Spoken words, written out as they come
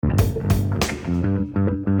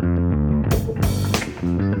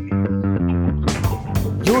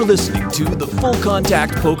You're listening to the Full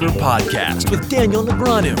Contact Poker Podcast with Daniel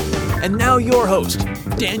Negreanu. And now your host,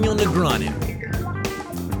 Daniel Negreanu.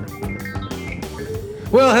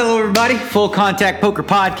 Well, hello everybody. Full Contact Poker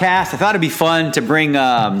Podcast. I thought it'd be fun to bring, you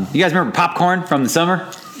guys remember Popcorn from the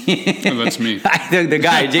summer? Oh, that's me. the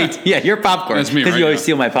guy, JT. Yeah, you're Popcorn. That's me, because right? you always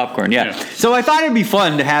steal my popcorn. Yeah. Yeah. So I thought it'd be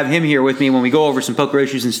fun to have him here with me when we go over some poker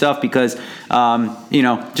issues and stuff because,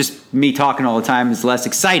 just me talking all the time is less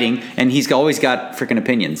exciting, and he's always got freaking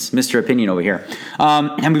opinions, Mr. Opinion over here.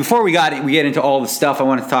 And before we get into all the stuff I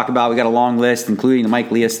wanted to talk about, we got a long list, including the Mike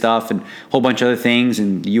Leah stuff and a whole bunch of other things,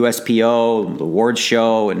 and the USPO, the awards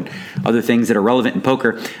show, and other things that are relevant in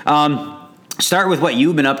poker. Start with what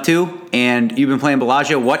you've been up to, and you've been playing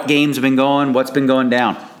Bellagio. What games have been going? What's been going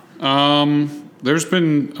down? There's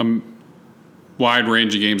been a wide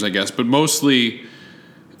range of games, I guess, but mostly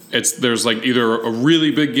there's like either a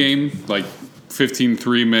really big game, like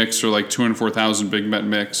 15-3 mix, or like 2 and 4,000 big bet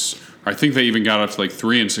mix. Or I think they even got up to like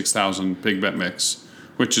 3 and 6,000 big bet mix,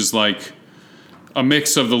 which is like a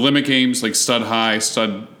mix of the limit games, like stud high,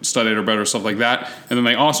 stud 8 or better, stuff like that. And then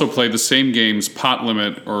they also play the same games, pot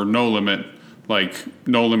limit or no limit, like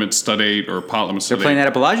no limit stud 8 or pot limit stud 8. They're playing that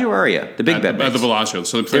at Bellagio or Aria? The big bet mix? At the Bellagio.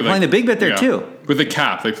 So they're playing the big bet there too. With the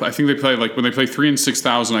cap. I think they play, like when they play 3 and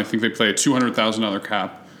 6,000, I think they play a $200,000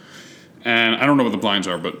 cap. And I don't know what the blinds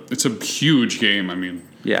are, but it's a huge game. I mean,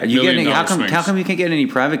 yeah, how come you can't get any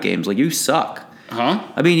private games? Like, you suck. Huh?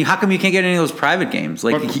 I mean, how come you can't get any of those private games?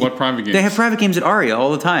 Like, what private games? They have private games at Aria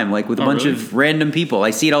all the time, like with a bunch really? of random people.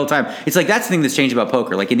 I see it all the time. It's like that's the thing that's changed about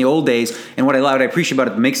poker. Like in the old days, and what I appreciate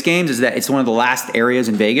about the mixed games is that it's one of the last areas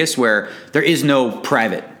in Vegas where there is no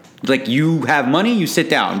private. Like, you have money, you sit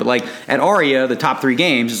down. But like at Aria, the top 3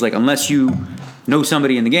 games is like, unless you know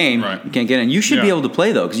somebody in the game, right, you can't get in. You should be able to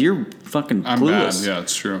play though, because you're fucking clueless. Bad. Yeah,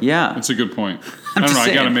 it's true. Yeah, it's a good point. I don't know.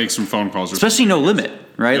 saying. I got to make some phone calls, especially no limit.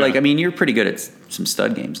 Right? Yeah. Like, I mean, you're pretty good at some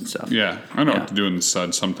stud games and stuff. Yeah, I know what to do in the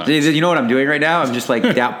stud sometimes. You know what I'm doing right now? I'm just like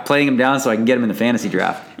playing him down so I can get him in the fantasy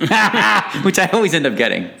draft, which I always end up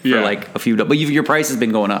getting for like a few. But your price has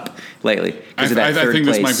been going up lately because of that third I think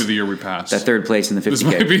place. This might be the year we passed. That third place in the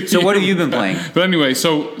 50K. So what have you been playing? But anyway,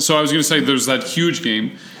 so I was going to say there's that huge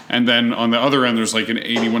game, and then on the other end there's like an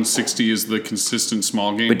 8160 is the consistent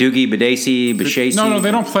small game. Badoogie, Badesi, Bashasi. No,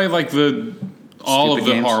 they don't play like all of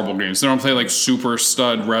the games. horrible games. They don't play like Super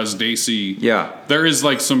Stud, Res Daisy. Yeah. There is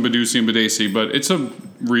like some Badusi and Badesi, but it's a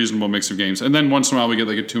reasonable mix of games. And then once in a while we get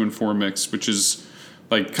like a 2 and 4 mix, which is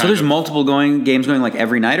like So there's multiple games going like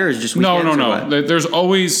every night, or is it just weekends? No. There's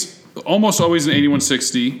almost always an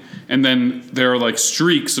 8160, and then there are like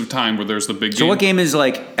streaks of time where there's the big game. So what game is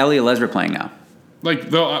like Elliot Lesber playing now? Like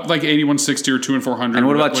 8160 or 2 and 400. And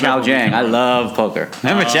what about Chow Jang? I love poker.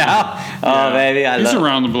 Remember Chow? Oh, baby, he's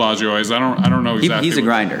around the Bellagio. I don't know exactly. He's a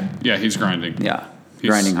grinder. Yeah, he's grinding. Yeah,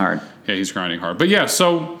 grinding hard. Yeah, he's grinding hard. But yeah,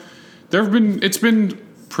 so it's been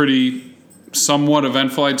pretty somewhat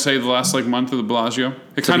eventful, I'd say, the last like month of the Bellagio.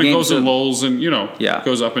 It kind of goes in lulls and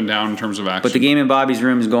goes up and down in terms of action. But the game in Bobby's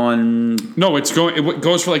room is going. No, it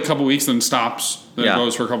goes for like a couple weeks, then stops. Then it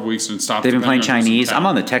goes for a couple weeks and stops. They've been playing Chinese. I'm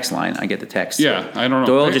on the text line. I get the text. Yeah, I don't know.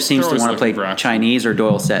 Doyle just seems to want to play Chinese, or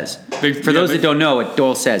Doyle says. For those that don't know what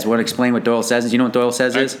Doyle says, want to explain what Doyle says is? You know what Doyle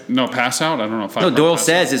says is? No, pass out? I don't know. Doyle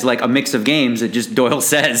says is like a mix of games that just Doyle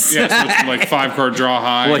says. Yeah, so it's like 5-card draw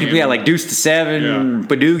high. Well, like deuce to 7,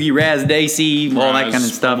 Badoogie, Raz, Daisy, all that kind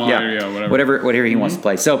of stuff. Whatever he wants to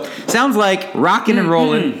play. So sounds like rocking and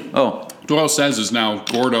rolling. Oh, Doyle says is now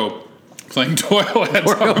Gordo playing Doyle at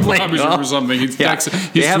Bobby's room or something. He's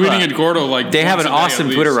tweeting at Gordo like they have an awesome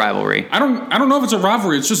Twitter rivalry. I don't know if it's a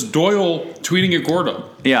rivalry. It's just Doyle tweeting at Gordo.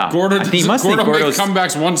 Yeah, Gordo makes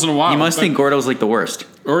comebacks once in a while. He must think Gordo's like the worst.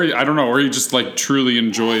 Or I don't know, or he just like truly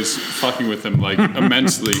enjoys fucking with him like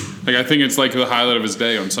immensely. Like I think it's like the highlight of his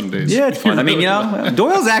day on some days. Yeah, it's fun. I mean,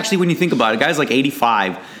 Doyle's actually, when you think about it, guy's like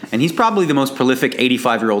 85, and he's probably the most prolific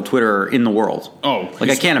 85-year-old Twitterer in the world. Oh,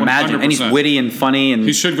 like I can't imagine. 100%. And he's witty and funny, and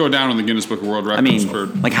he should go down in the Guinness Book of World Records. I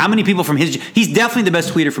mean, like how many people from he's definitely the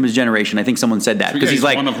best tweeter from his generation. I think someone said that because he's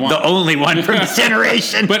like the only one from his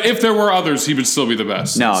generation. But if there were others, he would still be the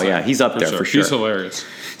best. No, yeah, he's up there for sure. He's hilarious.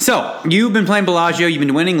 So, you've been playing Bellagio. You've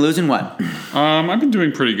been winning, losing what? I've been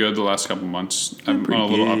doing pretty good the last couple months. I'm on a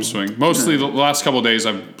little upswing. Mostly the last couple of days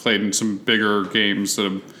I've played in some bigger games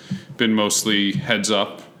that have been mostly heads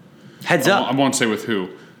up. Heads up? I won't say with who.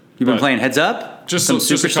 You've been playing heads up? Just some a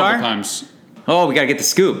superstar? couple times. Oh, we got to get the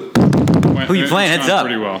scoop. Who you playing? Heads up.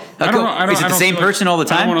 Pretty well. Is it the same person all the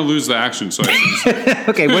time? I don't want to lose the action, so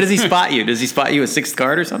Okay, what does he spot you? Does he spot you a sixth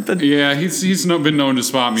card or something? yeah, he's been known to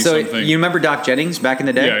spot me something. You remember Doc Jennings back in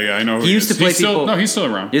the day? Yeah, I know. He used to play people. No, he's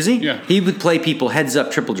still around. Is he? Yeah. He would play people heads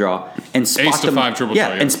up triple draw and spot Ace to them. 5 triple draw.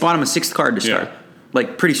 Yeah, and spot him a sixth card to start. Yeah.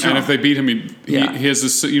 Like pretty strong. And if they beat him, he has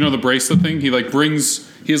this. You know the bracelet thing. He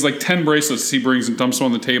has like 10 bracelets he brings and dumps them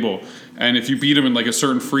on the table. And if you beat him in like a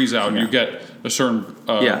certain freeze out, you get a certain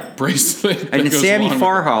bracelet. And Sammy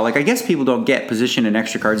Farha, like I guess people don't get position and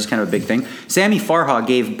extra cards is kind of a big thing. Sammy Farha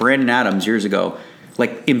gave Brandon Adams years ago,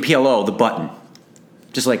 like in PLO, the button,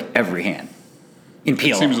 just like every hand in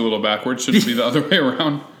PLO. It seems a little backwards. Should it be the other way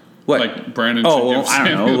around? What? Like Brandon? I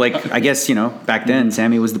don't know. Like I guess back then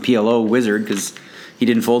Sammy was the PLO wizard because he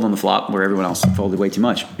didn't fold on the flop where everyone else folded way too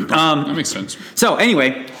much. That makes sense. So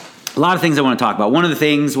anyway, a lot of things I want to talk about. One of the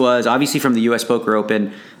things was obviously from the U.S. Poker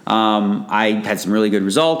Open. I had some really good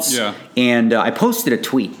results. Yeah. And I posted a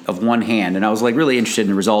tweet of one hand, and I was like really interested in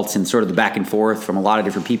the results and sort of the back and forth from a lot of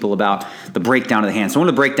different people about the breakdown of the hand. So I want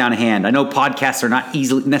to break down a hand. I know podcasts are not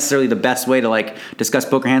easily necessarily the best way to like discuss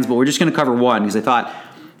poker hands, but we're just going to cover one because I thought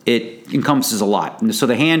it encompasses a lot. And so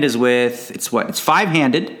the hand is it's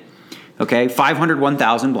five-handed, okay, 500,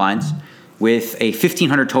 1,000 blinds with a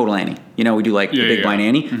 1,500 total ante. You know, we do like the big blind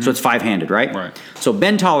ante. Mm-hmm. So it's five-handed, right? Right. So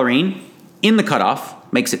Ben Tollerine in the cutoff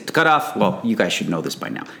makes it to cutoff. Well, you guys should know this by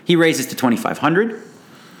now. He raises to 2,500.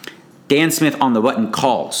 Dan Smith on the button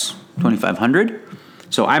calls 2,500.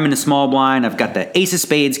 So I'm in the small blind. I've got the ace of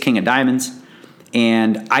spades, king of diamonds,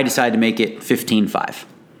 and I decide to make it 15-5.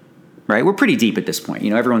 Right? We're pretty deep at this point. You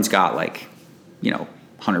know, everyone's got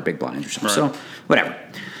 100 big blinds or something. Right. So whatever.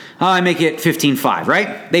 I make it 15-5,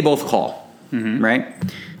 right? They both call, right?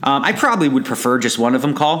 I probably would prefer just one of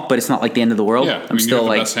them call, but it's not like the end of the world. Yeah, I'm still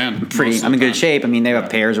like I'm in good shape. I mean, they have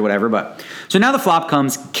pairs or whatever, but so now the flop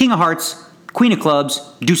comes king of hearts, queen of clubs,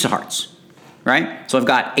 deuce of hearts, right? So I've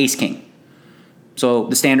got ace king. So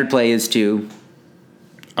the standard play is to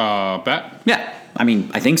bet. Yeah, I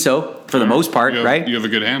mean, I think so for the most part, right? You have a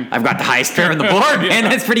good hand. I've got the highest pair on the board, and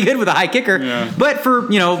that's pretty good with a high kicker. Yeah. But for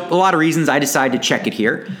a lot of reasons, I decided to check it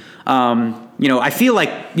here. I feel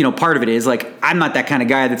like, part of it is like, I'm not that kind of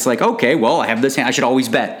guy that's like, okay, well, I have this hand, I should always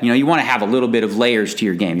bet. You want to have a little bit of layers to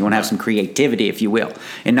your game. You want to have some creativity, if you will,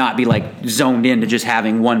 and not be like zoned into just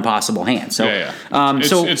having one possible hand. So,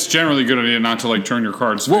 it's generally a good idea not to like turn your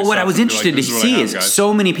cards. Well, what I was interested to see is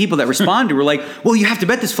so many people that responded were like, well, you have to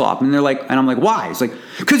bet this flop. And they're like, and I'm like, why? It's like,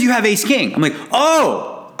 because you have ace king. I'm like,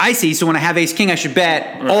 oh, I see. So when I have ace king, I should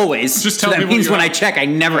bet always. Just tell so that means when I check, I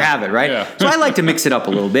never have it, right? Yeah. So I like to mix it up a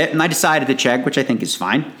little bit, and I decided to check, which I think is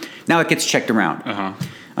fine. Now it gets checked around.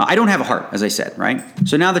 I don't have a heart, as I said, right?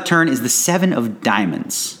 So now the turn is the 7 of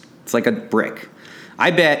diamonds. It's like a brick. I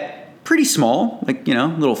bet pretty small, like,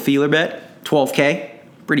 little feeler bet, 12K,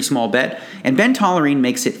 pretty small bet. And Ben Tollerine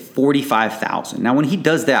makes it 45,000. Now when he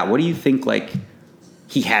does that, what do you think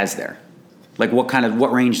he has there? Like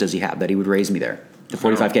what range does he have that he would raise me there? The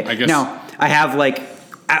 45K. I guess. Now, I have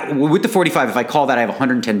with the 45, if I call that, I have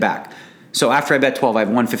 110 back. So after I bet 12, I have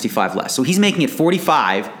 155 less. So he's making it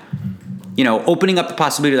 45, opening up the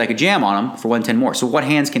possibility that I could jam on him for 110 more. So what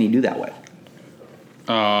hands can he do that with?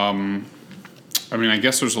 I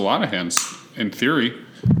guess there's a lot of hands in theory.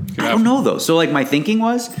 I don't know, though. So my thinking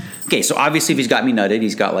was, okay, so obviously if he's got me nutted,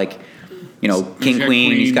 he's got king,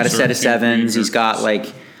 queen, he's got a set of sevens, he's got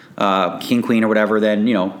king, queen or whatever, then,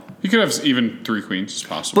 You could have even 3 queens. It's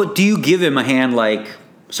possible. But do you give him a hand like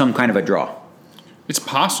some kind of a draw? It's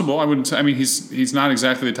possible. I wouldn't. He's not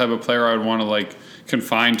exactly the type of player I would want to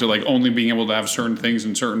confine to only being able to have certain things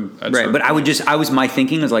in certain. Right, but my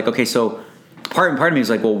thinking was okay, so part of me was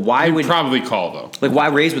well, why would probably call though? Why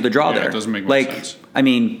raise with the draw there? It doesn't make much sense.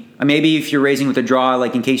 Maybe if you're raising with a draw,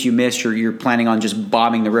 in case you miss, you're planning on just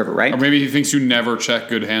bombing the river, right? Or maybe he thinks you never check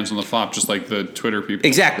good hands on the flop, just like the Twitter people.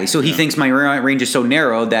 Exactly. So he thinks my range is so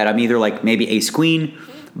narrow that I'm either maybe ace queen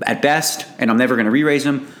at best, and I'm never going to re-raise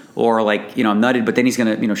him, or I'm nutted, but then he's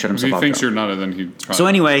going to shut himself off. If he thinks you're nutted, then he. So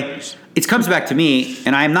anyway, it comes back to me,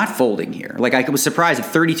 and I am not folding here. I was surprised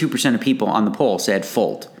if 32% of people on the poll said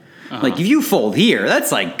fold. If you fold here,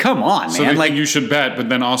 that's come on, man. So they think you should bet, but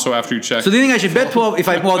then also after you check. So they think I should bet 12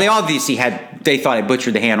 they obviously they thought I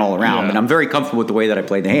butchered the hand all around, and I'm very comfortable with the way that I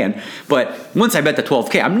played the hand. But once I bet the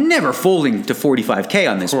 12K, I'm never folding to 45K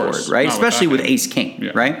on this board, right? Especially with ace king,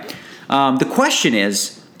 right? The question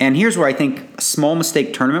is, and here's where I think a small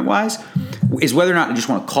mistake tournament-wise, is whether or not I just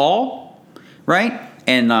want to call, right?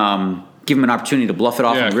 And give him an opportunity to bluff it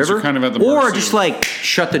off Yeah, on the 'cause you're river, kind of at the or mercy just of- like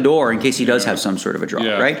shut the door in case he does have some sort of a draw,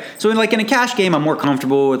 Yeah. right? So in a cash game, I'm more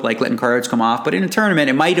comfortable with like letting cards come off, but in a tournament,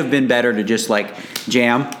 it might have been better to just like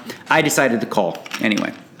jam. I decided to call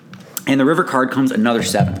anyway, and the river card comes another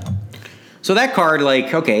 7. So that card,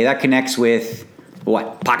 like, okay, that connects with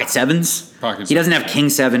what? Pocket sevens? Pocket He doesn't sevens, have king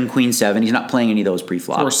 7, queen 7. He's not playing any of those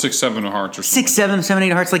pre-flop. Or 6, 7 of hearts or something. 6, 7, 7,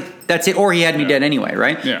 8 of hearts, like that's it. Or he had me Yeah. dead anyway,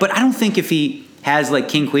 right? Yeah. But I don't think if he has like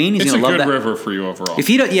king queen, he's It's a gonna love good that. river for you overall. If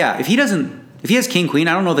he has king queen,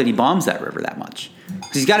 I don't know that he bombs that river that much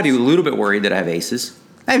because he's got to be a little bit worried that I have aces.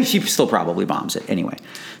 I mean, she still probably bombs it anyway.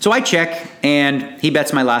 So I check, and he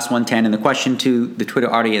bets my last 110. And the question to the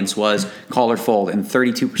Twitter audience was call or fold, and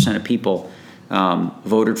 32% of people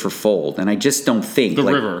voted for fold. And I just don't think The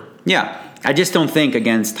river. Yeah, I just don't think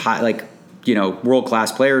against world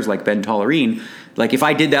class players like Ben Tollerine. Like if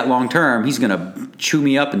I did that long term, he's gonna chew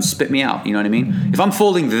me up and spit me out. You know what I mean? If I'm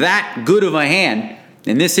folding that good of a hand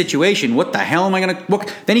in this situation, what the hell am I gonna?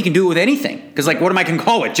 Then he can do it with anything. Because like, what am I gonna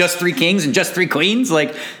call it? Just 3 kings and just 3 queens?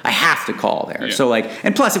 Like I have to call there. Yeah. So like,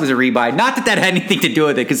 and plus it was a rebuy. Not that had anything to do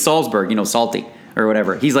with it, because Salzburg, salty or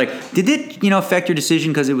whatever. He's like, did it affect your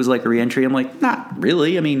decision because it was like a reentry? I'm like, not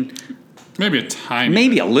really. I mean, Maybe a tiny.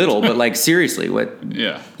 maybe a little, but like seriously, what?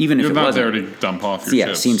 Yeah. Even if You're it not wasn't. there to dump off your Yeah, it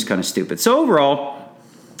chips. seems kind of stupid. So overall,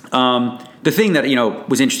 the thing that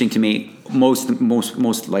was interesting to me, most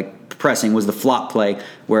like pressing, was the flop play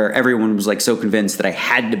where everyone was like so convinced that I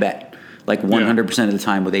had to bet like 100% of the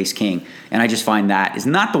time with ace king, and I just find that is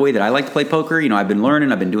not the way that I like to play poker. I've been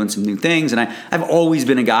learning, I've been doing some new things, and I've always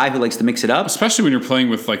been a guy who likes to mix it up. Especially when you're playing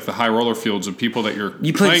with like the high roller fields of people that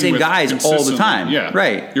You play the same guys all the consistently. time. Yeah,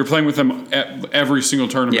 Right. You're playing with them at every single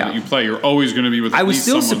tournament Yeah. that you play. You're always going to be with. I at was least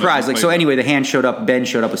still someone that you surprised. Like, played so with. anyway, the hand showed up. Ben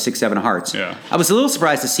showed up with 6, 7 of hearts. Yeah. I was a little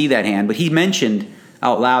surprised to see that hand, but he mentioned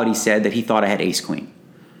out loud, he said that he thought I had ace queen.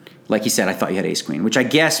 Like he said, I thought you had ace queen, which I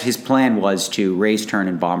guess his plan was to raise turn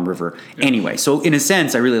and bomb river anyway. So in a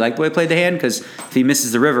sense, I really like the way I played the hand, because if he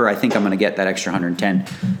misses the river, I think I'm going to get that extra 110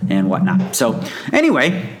 and whatnot. So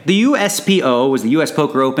anyway, the USPO was the US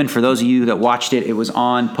Poker Open. For those of you that watched it, it was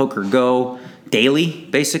on Poker Go daily,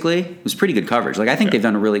 basically. It was pretty good coverage. Like I think they've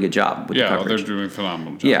done a really good job with the Yeah, coverage. they're doing a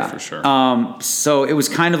phenomenal job for sure. So it was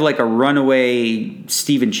kind of like a runaway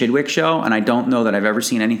Stephen Chidwick show, and I don't know that I've ever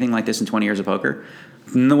seen anything like this in 20 years of poker.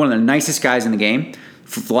 One of the nicest guys in the game.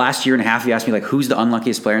 For the last year and a half, he asked me like, who's the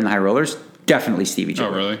unluckiest player in the high rollers? Definitely Stevie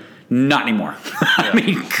Chidwick. Oh, really? Not anymore. I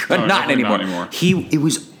mean, No, not definitely anymore. not anymore. It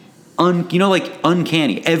was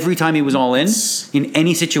uncanny. Every time he was all in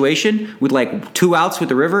any situation with like 2 outs with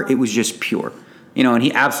the river, it was just pure. And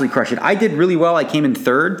he absolutely crushed it. I did really well. I came in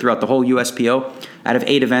third throughout the whole USPO. Out of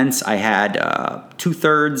 8 events, I had 2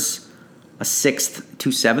 thirds, a 6th, 2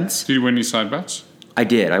 7ths. Did you win any side bets? I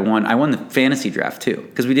did. I won the fantasy draft too,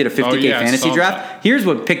 because we did a 50K yeah, I fantasy saw draft. that. Here's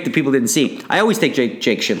what pick the people didn't see. I always take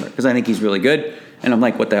Jake Schindler because I think he's really good, and I'm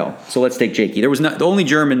like, what the hell? So let's take Jakey. There was the only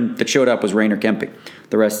German that showed up was Rainer Kemping.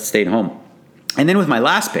 The rest stayed home. And then with my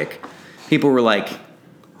last pick, people were like,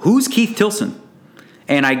 who's Keith Tilson?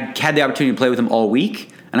 And I had the opportunity to play with him all week,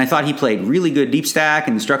 and I thought he played really good deep stack,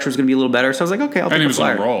 and the structure was going to be a little better. So I was like, okay, I'll take And he a was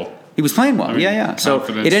on flyer. a roll. He was playing well. I mean, Yeah. So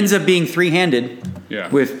confidence. it ends up being 3-handed Yeah.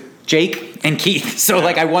 with Jake and Keith. So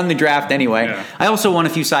like I won the draft anyway. Yeah. I also won a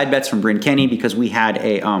few side bets from Bryn Kenny because we had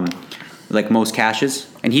a like most cashes,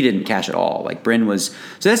 and he didn't cash at all. Like Bryn was.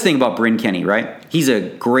 So that's the thing about Bryn Kenny, right? He's a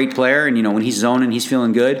great player, and when he's zoning, he's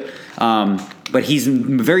feeling good. But he's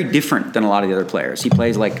very different than a lot of the other players. He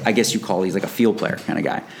plays like, I guess he's like a field player kind of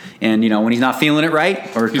guy. And when he's not feeling it right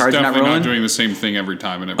or He's cards not definitely rolling, not doing the same thing every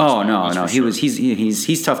time. And every oh spot, no, that's no, for he sure. was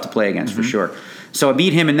he's tough to play against for sure. So I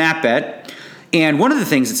beat him in that bet. And one of the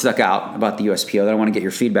things that stuck out about the USPO that I want to get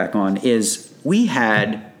your feedback on is we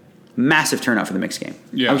had massive turnout for the mixed game.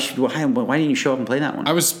 Yeah. Why didn't you show up and play that one?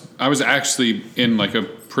 I was actually in like a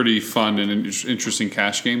pretty fun and interesting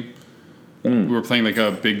cash game. We were playing like a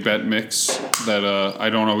big bet mix that I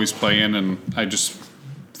don't always play in, and I just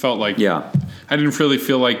felt like I didn't really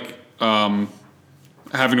feel like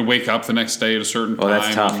having to wake up the next day at a certain time. Oh,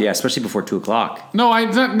 that's tough. Yeah, especially before 2:00. No,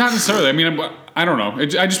 not necessarily. I mean, I don't know.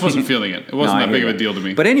 I just wasn't feeling it. It wasn't No, I that big hear of a you. deal to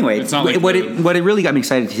me. But anyway, it's not like what it really got me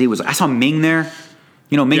excited to see was I saw Ming there.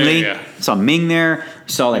 Ming Lee. yeah. Saw Ming there.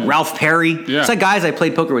 Saw like Ralph Perry. Yeah. It's like guys I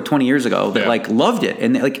played poker with 20 years ago that like loved it,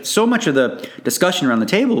 and like so much of the discussion around the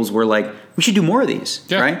tables were like, we should do more of these,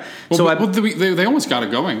 right? Well, they almost got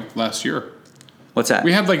it going last year. What's that?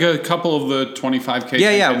 We had like a couple of the 25K.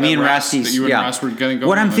 Yeah. Me and Rasties. That you and yeah. Ras were getting going.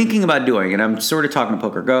 What I'm thinking about doing, and I'm sort of talking to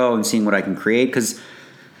Poker Go and seeing what I can create, because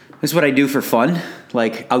This is what I do for fun.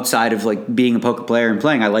 Like outside of like being a poker player and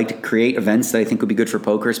playing, I like to create events that I think would be good for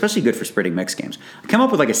poker, especially good for spreading mixed games. I come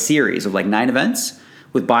up with like a series of like 9 events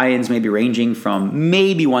with buy-ins maybe ranging from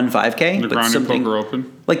maybe 1 5K. The Grinding Poker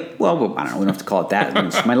Open? Like, well, I don't know. We don't have to call it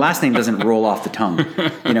that. My last name doesn't roll off the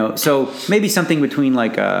tongue. So maybe something between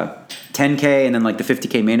like a 10K and then like the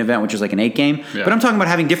 50K main event, which is like an 8 game. Yeah. But I'm talking about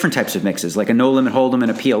having different types of mixes, like a no limit hold'em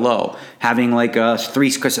and a PLO, having like a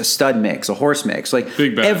stud mix, a horse mix, like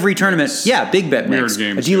big bet every tournament. mix. Yeah, big bet mix,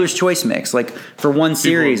 Games, a dealer's choice mix, like for one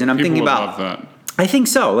series. And I'm thinking about that. I think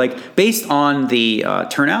so. Like based on the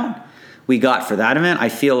turnout we got for that event, I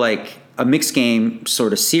feel like a mixed game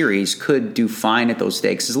sort of series could do fine at those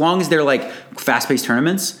stakes as long as they're like fast-paced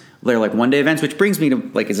tournaments. They're like one-day events, which brings me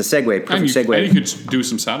to like as a segue, segue. And you could do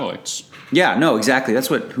some satellites. Yeah, no, exactly. That's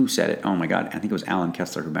who said it. Oh my God, I think it was Alan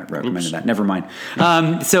Kessler who recommended that. Never mind.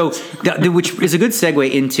 Which is a good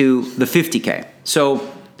segue into the 50K.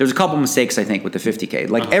 So there's a couple mistakes I think with the 50K.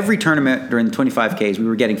 Like every tournament during the 25Ks, we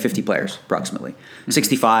were getting 50 players approximately,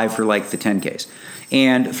 65 for like the 10Ks,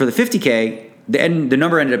 and for the 50K. The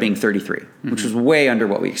number ended up being 33, which was way under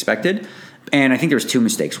what we expected. And I think there was 2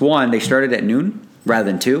 mistakes. One, they started at noon rather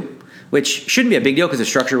than 2, which shouldn't be a big deal because the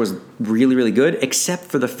structure was really, really good, except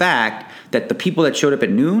for the fact that the people that showed up at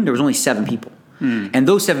noon, there was only 7 people. And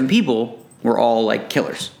those 7 people were all like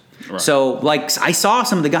killers. Right. So like I saw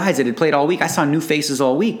some of the guys that had played all week. I saw new faces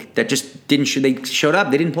all week that just didn't they showed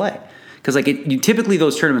up, they didn't play. Because like typically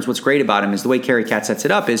those tournaments, what's great about them is the way Carry Cat sets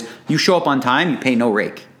it up is you show up on time, you pay no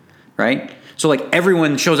rake, right? So like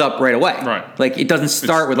everyone shows up right away. Right. Like it doesn't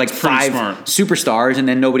start with like 5 superstars and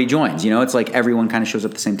then nobody joins. It's like everyone kind of shows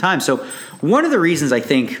up at the same time. So one of the reasons I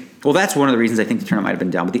think, that's one of the reasons I think the tournament might have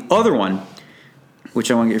been down. But the other one,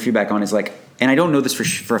 which I want to get your feedback on, is like, and I don't know this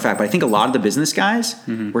for a fact, but I think a lot of the business guys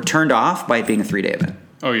were turned off by it being a 3-day event.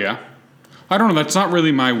 Oh yeah. I don't know. That's not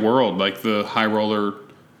really my world. Like the high roller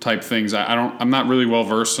type things. I'm not really well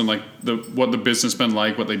versed in like what the business been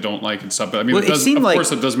like, what they don't like and stuff. But I mean, it seemed of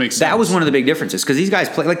course it does make sense. That was one of the big differences because these guys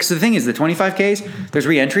play. Like, so the thing is, the 25Ks, there's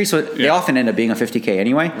re-entry, so they often end up being a 50K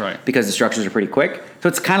anyway, right? Because the structures are pretty quick. So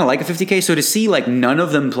it's kind of like a 50K. So to see like none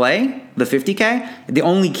of them play the 50K, the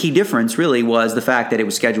only key difference really was the fact that it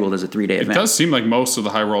was scheduled as a 3-day event. It does seem like most of the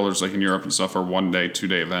high rollers, like in Europe and stuff, are 1-day,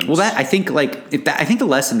 2-day events. Well, I think the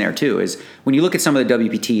lesson there too is when you look at some of the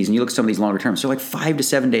WPTs and you look at some of these longer terms, they're like 5 to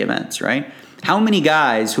 7 day events, right? How many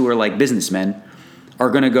guys who are like businessmen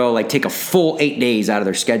are going to go like take a full 8 days out of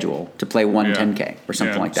their schedule to play 10K or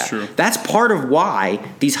something like that? True. That's part of why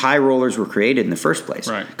these high rollers were created in the first place.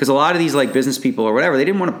 Right. Because a lot of these like business people or whatever, they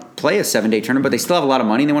didn't want to play a 7-day tournament, but they still have a lot of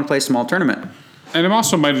money and they want to play a small tournament. And it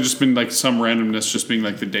also might have just been like some randomness, just being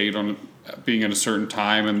like the date on being at a certain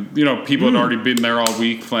time, and people had already been there all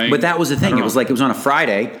week playing. But that was the thing. It was like it was on a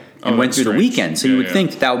Friday and went through the weekend, so you would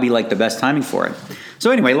think that would be like the best timing for it. So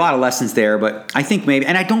anyway, a lot of lessons there, but I think maybe,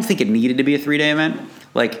 and I don't think it needed to be a 3-day event.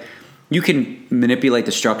 Like you can manipulate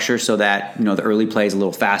the structure so that the early play is a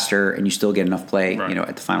little faster and you still get enough play,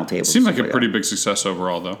 at the final table. It seemed like a pretty big success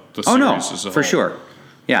overall, though. The series as a for whole. Sure.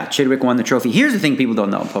 Yeah, Chidwick won the trophy. Here's the thing people don't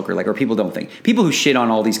know in poker, or people don't think. People who shit on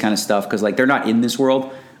all these kind of stuff because they're not in this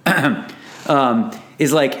world.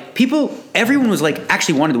 Is like everyone was like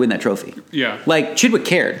actually wanted to win that trophy. Yeah. Like Chidwick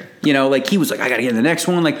cared, he was like, I got to get in the next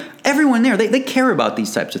one. Like everyone there, they care about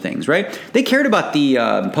these types of things, right? They cared about the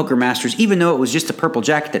Poker Masters, even though it was just a purple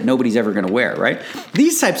jacket that nobody's ever going to wear, right?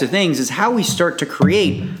 These types of things is how we start to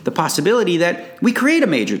create the possibility that we create a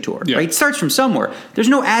major tour, right? It starts from somewhere. There's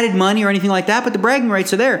no added money or anything like that, but the bragging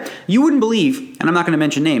rights are there. You wouldn't believe, and I'm not going to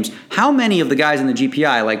mention names, how many of the guys in the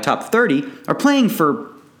GPI, like top 30, are playing for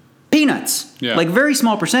peanuts, like very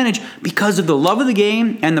small percentage because of the love of the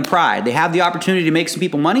game and the pride. They have the opportunity to make some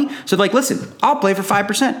people money. So they're like, listen, I'll play for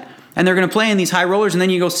 5%. And they're going to play in these high rollers, and then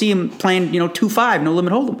you go see them playing, 2-5, no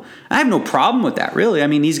limit hold'em. I have no problem with that, really. I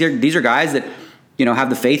mean, these are guys that, have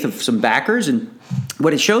the faith of some backers. And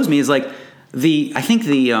what it shows me is like I think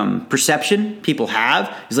the perception people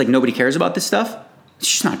have is like nobody cares about this stuff. It's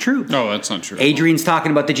just not true. No, that's not true. Adrian's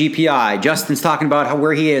talking about the GPI. Justin's talking about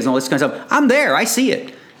where he is and all this kind of stuff. I'm there. I see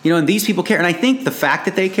it. And these people care. And I think the fact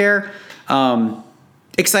that they care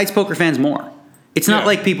excites poker fans more. It's not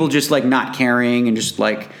like people just like not caring and just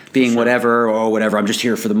like being whatever. I'm just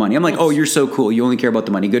here for the money. I'm like, oh, you're so cool. You only care about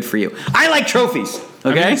the money. Good for you. I like trophies.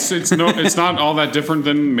 Okay. I mean, it's not all that different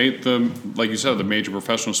than like you said, the major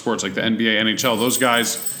professional sports like the NBA, NHL. Those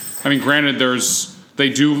guys, I mean, granted, they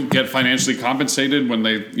do get financially compensated when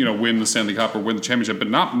they win the Stanley Cup or win the championship, but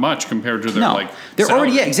not much compared to their they're salary.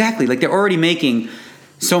 Already exactly. Like they're already making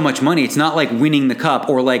so much money. It's not like winning the cup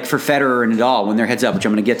or like for Federer and Nadal when they're heads up, which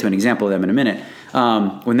I'm going to get to an example of them in a minute.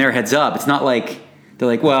 When they're heads up, it's not like they're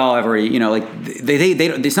like, well, I've already, like they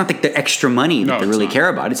don't, it's not like the extra money that they really care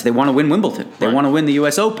about. It's they want to win Wimbledon. They want to win the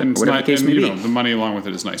U.S. Open, or whatever the case may be. The money along with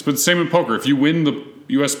it is nice. But same in poker. If you win the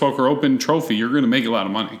U.S. Poker Open trophy, you're going to make a lot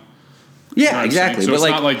of money. Yeah, exactly. So but it's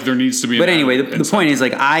not like there needs to be. But anyway, the point is,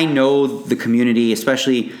 like, I know the community,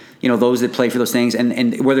 especially those that play for those things,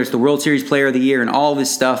 and whether it's the World Series Player of the Year and all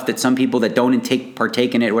this stuff that some people that don't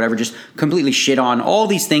partake in it, or whatever, just completely shit on all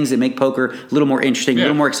these things that make poker a little more interesting, a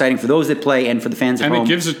little more exciting for those that play and for the fans at home. And it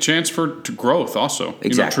gives a chance for growth also.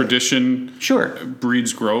 Exactly. Tradition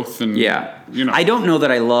breeds growth, and I don't know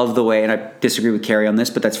that I love the way, and I disagree with Kerry on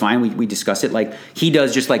this, but that's fine. We discuss it. Like, he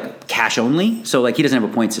does just like cash only, so like he doesn't have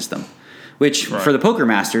a point system. Which, for the Poker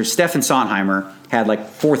Masters, Stefan Sondheimer had like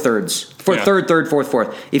third,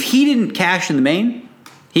 fourth. If he didn't cash in the main,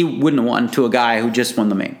 he wouldn't have won to a guy who just won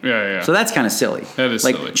the main. Yeah. So that's kind of silly. That is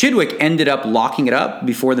silly. Chidwick ended up locking it up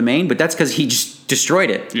before the main, but that's because he just destroyed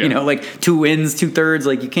it. Yeah. Like 2 wins, 2/3.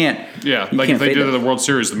 Like, you can't. Yeah, like if they did it at the World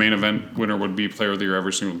Series, the main event winner would be Player of the Year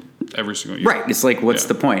every single year. Right. It's like, what's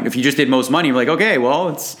the point? If you just did most money, you're like, okay, well,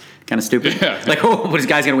 it's kind of stupid. Yeah. Like, what, is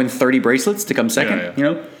guy's going to win 30 bracelets to come second?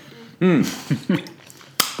 Yeah.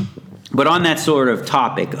 But on that sort of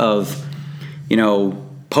topic of,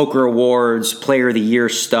 poker awards, Player of the Year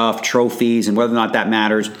stuff, trophies, and whether or not that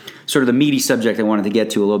matters, sort of the meaty subject I wanted to get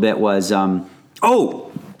to a little bit was,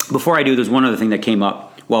 before I do, there's one other thing that came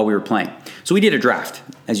up while we were playing. So we did a draft,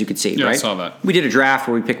 as you could see, right? I saw that. We did a draft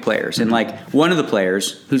where we picked players, and like one of the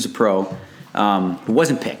players, who's a pro, who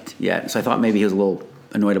wasn't picked yet, so I thought maybe he was a little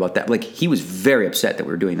annoyed about that. Like, he was very upset that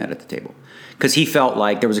we were doing that at the table. Because he felt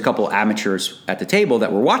like there was a couple amateurs at the table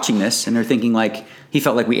that were watching this, and they're thinking like he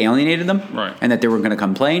felt like we alienated them, right? And that they weren't going to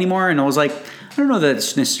come play anymore. And I was like, I don't know that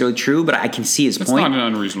it's necessarily true, but I can see his point. It's not an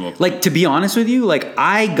unreasonable point. Like, to be honest with you, like,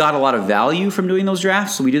 I got a lot of value from doing those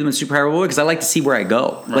drafts. So we do them in Super High Roller because I like to see where I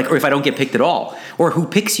go, like, or if I don't get picked at all, or who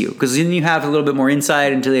picks you, because then you have a little bit more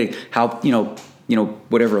insight into how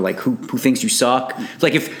whatever, like who thinks you suck. It's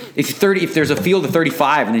like if there's a field of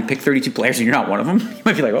 35 and they pick 32 players and you're not one of them, you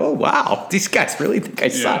might be like, oh wow, these guys really think I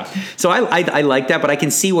suck. So I like that, but I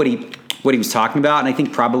can see what he was talking about, and I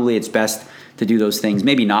think probably it's best to do those things,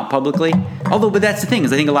 maybe not publicly. But that's the thing,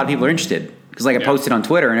 is I think a lot of people are interested. Because I posted on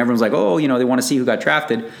Twitter and everyone's like, oh, they want to see who got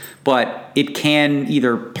drafted. But it can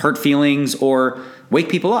either hurt feelings or wake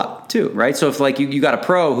people up too, right? So if like you got a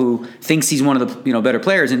pro who thinks he's one of the better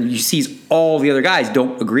players, and you sees all the other guys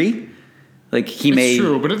don't agree, like it's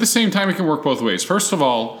true, but at the same time it can work both ways. First of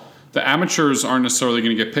all, the amateurs aren't necessarily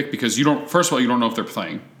going to get picked because you don't know if they're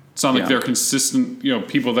playing. It's not like they're consistent,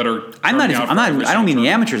 people that are. I don't mean the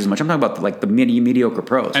amateurs as much. I'm talking about the mediocre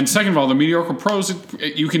pros. And second of all, the mediocre pros,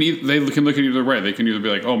 they can look at either way. They can either be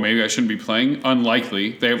like, oh, maybe I shouldn't be playing.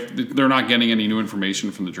 Unlikely. They're not getting any new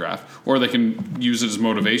information from the draft, or they can use it as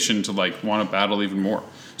motivation to want to battle even more.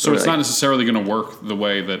 So it's not necessarily going to work the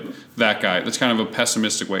way that guy. That's kind of a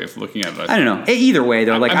pessimistic way of looking at it. I don't know. Either way,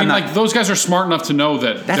 though, those guys are smart enough to know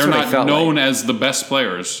that they're not known as the best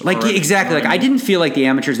players. Exactly. I didn't feel like the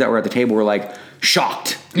amateurs that were at the table were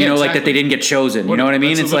shocked. Like that they didn't get chosen. You know what I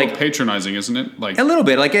mean? It's like patronizing, isn't it? A little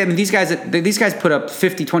bit. These guys put up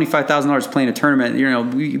 $25,000 playing a tournament.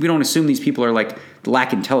 We don't assume these people are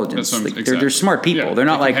lack intelligence. They're smart people. Yeah, they're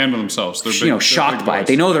not they can handle themselves. They're shocked by it.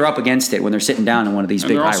 They know they're up against it when they're sitting down in one of these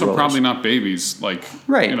big high rollers. They're also probably not babies.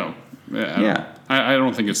 Right. I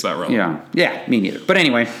don't think it's that relevant. Yeah, me neither. But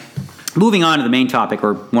anyway, moving on to the main topic,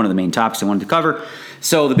 or one of the main topics I wanted to cover.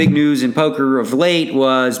 So the big news in poker of late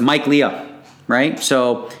was Mike Leah, right?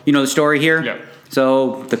 So you know the story here? Yeah.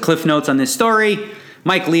 So the cliff notes on this story,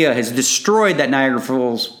 Mike Leah has destroyed that Niagara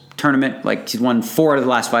Falls tournament. He's won 4 out of the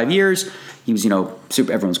last 5 years. He was,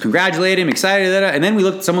 super. Everyone's congratulating him, excited. And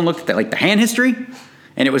then someone looked at the hand history,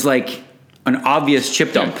 and it was an obvious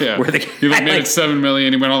chip dump. Yeah. Where he made it $7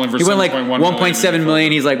 million. He went all in for $1.7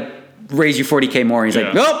 million. He's raise you $40K more. He's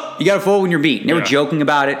like, nope, you got to fold when you're beat. And they were joking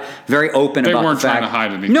about it, very open about the fact. They weren't trying to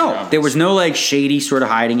hide anything. No, there was no shady sort of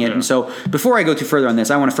hiding it. Yeah. And so before I go too further on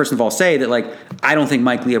this, I want to first of all say that I don't think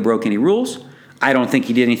Mike Leah broke any rules. I don't think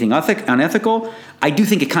he did anything unethical. I do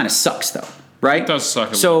think it kind of sucks though, right? It does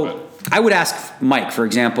suck a little bit. I would ask Mike, for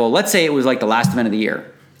example, let's say it was the last event of the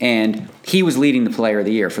year and he was leading the Player of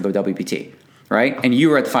the Year for the WPT, right? And you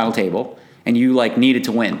were at the final table and you needed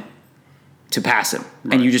to win to pass him.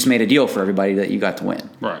 Right. And you just made a deal for everybody that you got to win.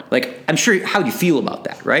 Right. I'm sure, how do you feel about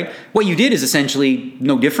that, right? What you did is essentially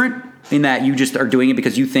no different in that you just are doing it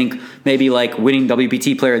because you think maybe winning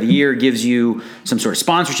WPT Player of the Year gives you some sort of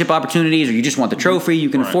sponsorship opportunities, or you just want the trophy, you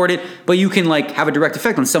can afford it, but you can have a direct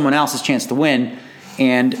effect on someone else's chance to win.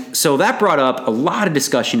 And so that brought up a lot of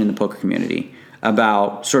discussion in the poker community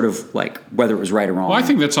about sort of like whether it was right or wrong. Well, I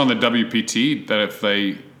think that's on the WPT that if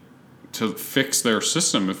they to fix their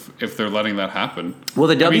system if they're letting that happen. Well,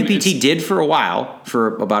 the WPT did for a while,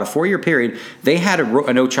 for about a 4-year period. They had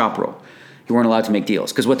a no chop rule. You weren't allowed to make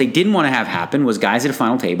deals because what they didn't want to have happen was guys at a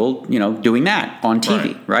final table, doing that on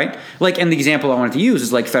TV, right? Like, and the example I wanted to use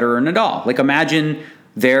is like Federer and Nadal. Like, imagine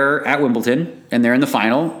they're at Wimbledon and they're in the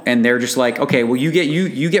final and they're just like, okay, well, you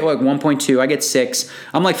get like 1.2, I get 6.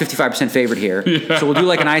 I'm like 55% favorite here. Yeah. So we'll do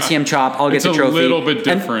like an ICM chop. I'll get the trophy. It's a little bit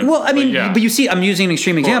different. But you see, I'm using an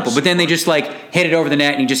extreme example, but then they just like hit it over the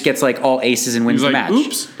net and he just gets like all aces and wins the match.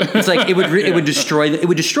 Oops. It's like it would destroy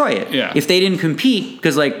it. Yeah. If they didn't compete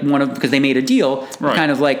because they made a deal, it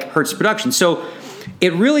kind of like hurts the production. So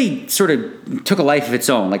it really sort of took a life of its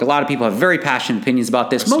own. Like, a lot of people have very passionate opinions about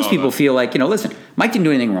this. Most people feel like, listen, Mike didn't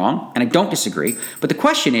do anything wrong, and I don't disagree. But the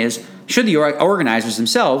question is, should the organizers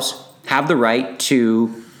themselves have the right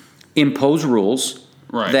to impose rules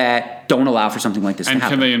that don't allow for something like this to happen?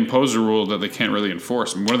 And can they impose a rule that they can't really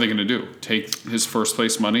enforce? I mean, what are they going to do? Take his first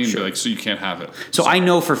place money and be like, so you can't have it? So I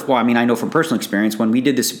know from personal experience, when we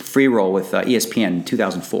did this free roll with ESPN in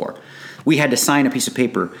 2004, we had to sign a piece of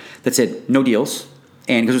paper that said no deals.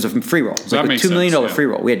 And because it was a free roll. It was like a $2 million free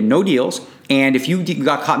roll. We had no deals. And if you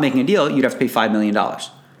got caught making a deal, you'd have to pay $5 million.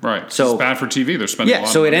 Right. So it's bad for TV. They're spending a lot of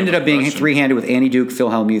money. So it ended up being three-handed with Andy Duke, Phil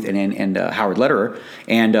Hellmuth, and Howard Lederer.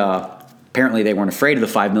 And apparently they weren't afraid of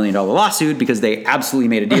the $5 million lawsuit because they absolutely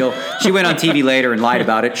made a deal. She went on TV later and lied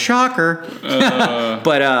about it. Shocker.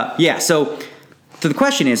 So... So the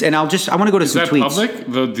question is, and I want to go to some tweets. Is that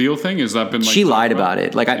public, the deal thing? Has that been like... She lied about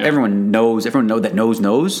it. Like, everyone knows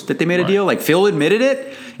that they made a deal. Like, Phil admitted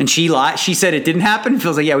it, and she lied. She said it didn't happen.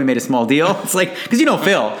 Phil's like, yeah, we made a small deal. It's like, because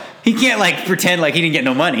Phil, he can't like pretend like he didn't get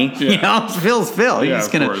no money. Yeah. Phil's Phil. He's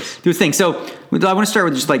just going to do his thing. So I want to start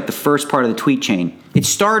with just like the first part of the tweet chain. It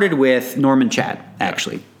started with Norman Chad,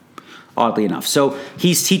 actually. Oddly enough. So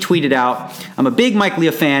he tweeted out, I'm a big Mike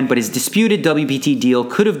Leah fan, but his disputed WPT deal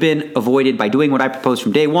could have been avoided by doing what I proposed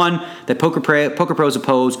from day one, that Poker Pros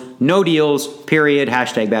oppose, no deals, period,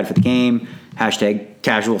 hashtag bad for the game, hashtag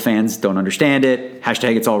casual fans don't understand it,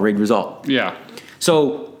 hashtag it's all rigged result. Yeah.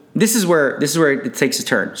 So this is where it takes a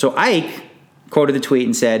turn. So Ike quoted the tweet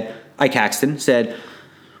and said, Ike Haxton said,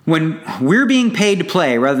 when we're being paid to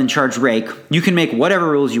play rather than charge rake, you can make whatever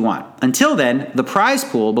rules you want. Until then, the prize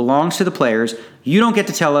pool belongs to the players. You don't get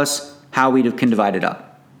to tell us how we can divide it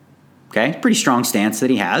up. Okay? Pretty strong stance that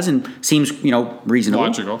he has and seems, reasonable.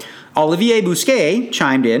 Logical. Olivier Bousquet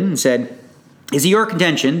chimed in and said, is it your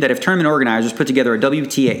contention that if tournament organizers put together a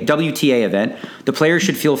WTA event, the players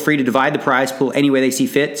should feel free to divide the prize pool any way they see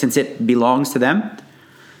fit since it belongs to them?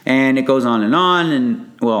 And it goes on,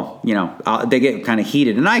 and they get kind of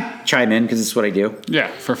heated. And I chime in because this is what I do. Yeah,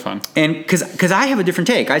 for fun. And because I have a different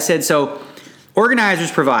take. I said, so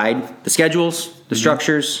organizers provide the schedules, the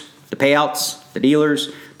structures, the payouts, the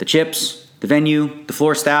dealers, the chips, the venue, the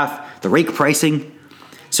floor staff, the rake pricing.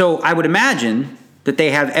 So I would imagine that they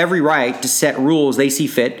have every right to set rules they see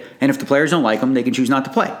fit. And if the players don't like them, they can choose not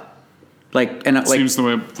to play. Seems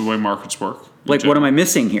the way markets work. Like, what am I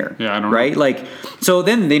missing here? Yeah, I don't know. Right? Like, so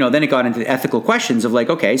then it got into the ethical questions of like,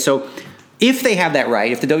 okay, so if they have that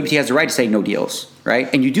right, if the WPT has the right to say no deals, right,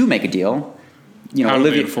 and you do make a deal,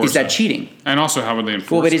 Olivia, is that cheating? And also, how would they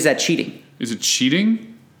enforce Well, but is that cheating? Is it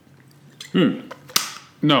cheating?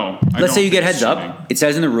 No. Let's say you get heads up. It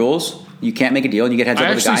says in the rules, you can't make a deal, and you get heads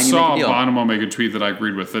up with a guy and you make a deal. I actually saw Bonomo make a tweet that I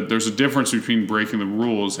agreed with, that there's a difference between breaking the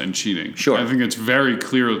rules and cheating. Sure. I think it's very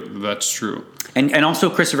clear that's true. And also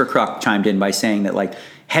Christopher Kruk chimed in by saying that, like,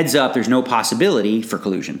 heads up, there's no possibility for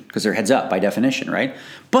collusion because they're heads up by definition, right?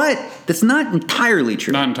 But that's not entirely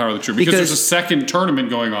true. Not entirely true because there's a second tournament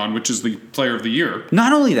going on, which is the Player of the Year.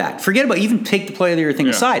 Not only that, forget about even take the Player of the Year thing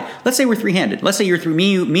aside. Let's say we're three-handed. Let's say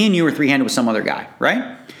me and you are three-handed with some other guy,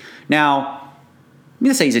 right? Now,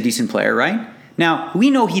 let's say he's a decent player, right? Now, we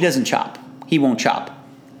know he doesn't chop. He won't chop.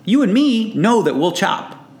 You and me know that we'll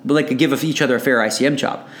chop, but like give each other a fair ICM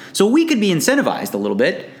chop. So we could be incentivized a little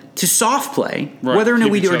bit to soft play, whether or not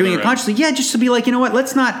we are doing it consciously. Yeah, just to be like,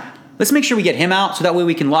 let's make sure we get him out so that way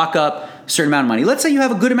we can lock up a certain amount of money. Let's say you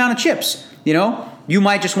have a good amount of chips. You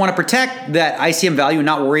might just want to protect that ICM value and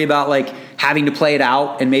not worry about like having to play it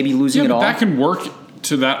out and maybe losing it all. That can work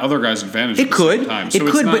to that other guy's advantage. It could.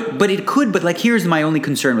 But like here's my only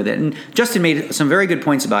concern with it. And Justin made some very good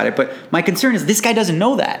points about it, but my concern is this guy doesn't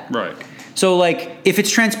know that. Right. So, like, if it's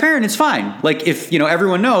transparent, it's fine. Like, if,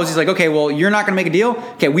 everyone knows, he's like, okay, well, you're not going to make a deal?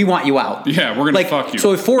 Okay, we want you out. Yeah, we're going to fuck you.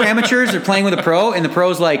 So if 4 amateurs are playing with a pro, and the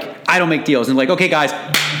pro's like, I don't make deals, and like, okay, guys,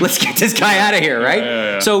 let's get this guy out of here, right?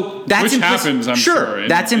 Yeah. So that's Which happens, I'm sure.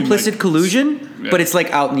 That's implicit collusion. but it's like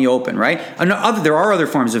out in the open, right? There are other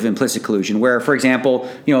forms of implicit collusion where, for example,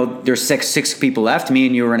 there's six people left, me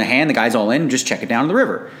and you are in a hand, the guy's all in, just check it down the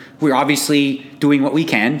river. We're obviously doing what we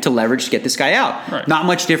can to leverage to get this guy out. Right. Not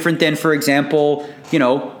much different than, for example,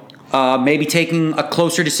 maybe taking a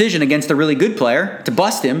closer decision against a really good player to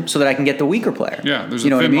bust him so that I can get the weaker player. Yeah, there's a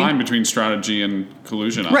thin line between strategy and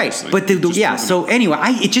collusion, obviously. Right, but so anyway,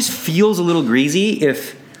 it just feels a little greasy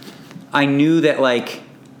if I knew that,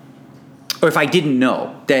 or if I didn't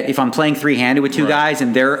know that if I'm playing three-handed with two guys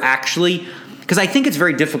and they're actually, because I think it's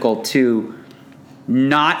very difficult to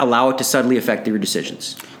not allow it to subtly affect your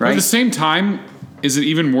decisions, right? At the same time, is it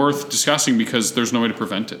even worth discussing because there's no way to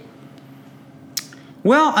prevent it?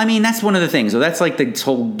 Well, I mean, that's one of the things. So that's like the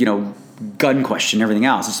whole, gun question and everything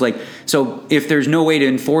else. It's like, so if there's no way to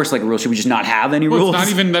enforce like a rule, should we just not have any rules? It's not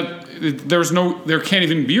even that there can't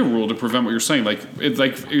even be a rule to prevent what you're saying. Like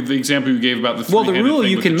the example you gave about the the rule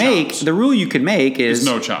you can make is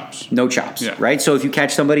no chops. No chops, right? So if you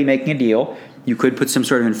catch somebody making a deal, you could put some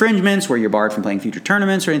sort of infringements where you're barred from playing future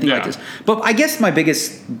tournaments or anything like this. But I guess my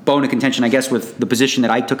biggest bone of contention, with the position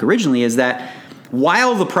that I took originally is that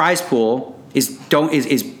while the prize pool is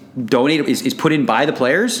put in by the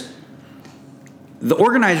players, the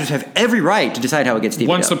organizers have every right to decide how it gets divvied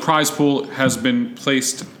Once up. the prize pool has been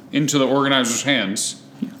placed into the organizers' hands,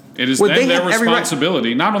 it is then their responsibility.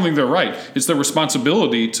 Right. Not only their right, it's their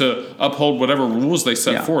responsibility to uphold whatever rules they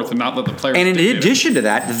set forth and not let the players. And in addition to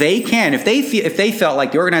that, they can, if they felt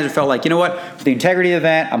like the organizer felt like, for the integrity of the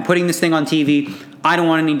event, I'm putting this thing on TV. I don't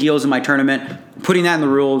want any deals in my tournament. Putting that in the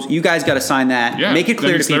rules, you guys got to sign that. Yeah, make it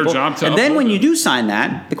clear to people. And then when you do sign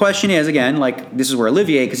that, the question is again, this is where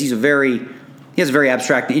Olivier, because he has a very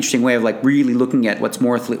abstract and interesting way of really looking at what's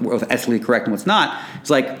more ethically correct and what's not. It's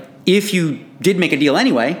like if you did make a deal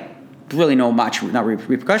anyway, really not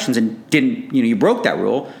repercussions, and didn't you broke that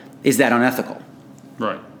rule, is that unethical?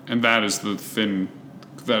 Right, and that is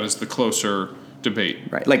the closer debate.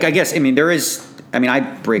 Right, I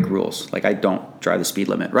break rules. I don't drive the speed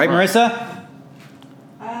limit. Right, Marissa?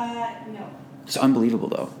 No. It's unbelievable,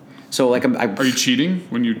 though. So, are you cheating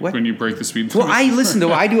when you break the speed limit? Well,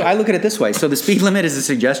 I look at it this way. So the speed limit is a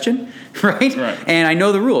suggestion, right? Right. And I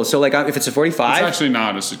know the rules. So, if it's a 45, it's actually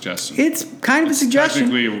not a suggestion. It's kind of a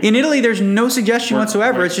suggestion. In Italy, there's no suggestion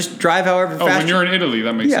whatsoever. Right. It's just drive however fast. Oh, when you're in Italy,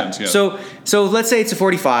 that makes sense. Yeah. So let's say it's a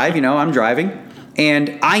 45. I'm driving,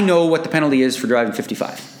 and I know what the penalty is for driving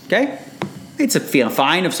 55. Okay. It's a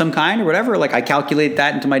fine of some kind or whatever. I calculate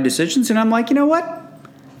that into my decisions, and I'm like, you know what?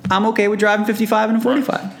 I'm okay with driving 55 and a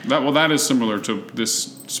 45. Right. That is similar to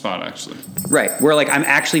this spot, actually. Right, where I'm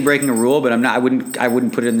actually breaking a rule, but I'm not. I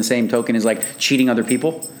wouldn't put it in the same token as cheating other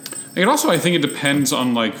people. And also, I think it depends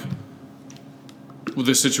on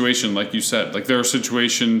the situation, like you said. There are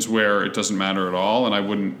situations where it doesn't matter at all, and I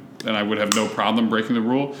would have no problem breaking the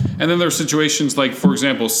rule. And then there are situations for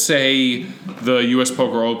example, say the U.S.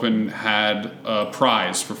 Poker Open had a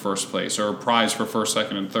prize for first place or a prize for first,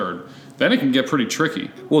 second, and third. Then it can get pretty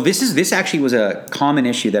tricky. Well, this actually was a common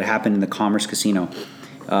issue that happened in the Commerce Casino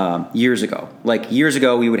years ago. Years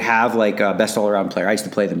ago, we would have a best all-around player. I used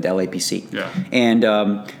to play them, the LAPC. Yeah. And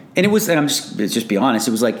it was, and let's just be honest,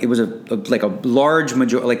 it was a large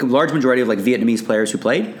majority of Vietnamese players who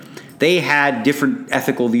played. They had different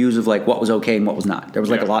ethical views of what was okay and what was not. There was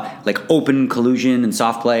a lot open collusion and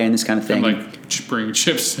soft play and this kind of thing. And bring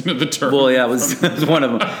chips into the tournament. Well, yeah, it was one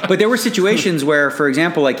of them. But there were situations where, for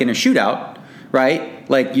example, in a shootout, right?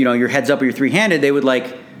 Your heads up or you're three-handed, they would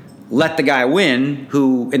let the guy win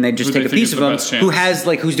and they just take a piece of him who has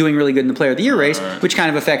who's doing really good in the Player of the Year race, which kind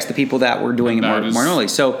of affects the people that were doing it more normally.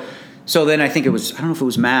 So then I think it was, I don't know if it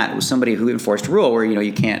was Matt, it was somebody who enforced a rule where,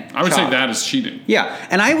 you can't I would chop. say that is cheating. Yeah.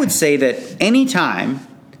 And I would say that any time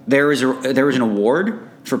there is an award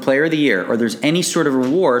for Player of the Year or there's any sort of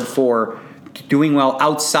reward for doing well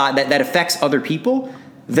outside that affects other people,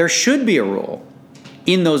 there should be a rule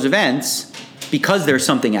in those events because there's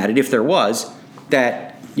something added, if there was,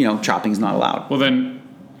 that, chopping is not allowed. Well,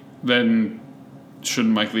 then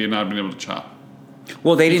shouldn't Mike Lee not have been able to chop?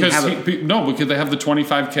 Well, they didn't have because they have the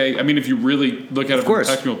 25K. I mean, if you really look at it from a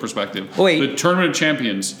technical perspective, the tournament of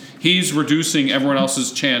champions, he's reducing everyone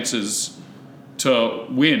else's chances to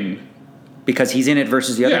win. Because he's in it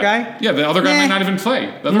versus the other guy? Yeah, the other guy might not even play.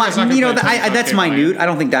 That's minute. I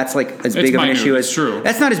don't think that's as big of an issue as... True.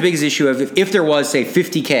 That's not as big as an issue if there was, say,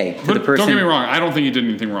 50K to the person... Don't get me wrong. I don't think he did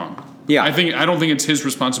anything wrong. Yeah. I don't think it's his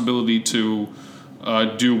responsibility to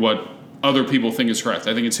do what other people think is correct.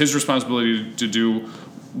 I think it's his responsibility to do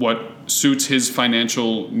what suits his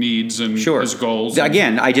financial needs and Sure. his goals.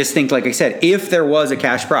 Again, I just think, like I said, if there was a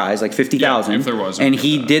cash prize, like 50,000, Yeah, if there was, and okay,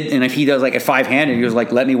 he yeah. did, and if he does like a 5-handed, he was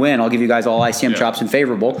like, "Let me win, I'll give you guys all ICM Yeah. chops and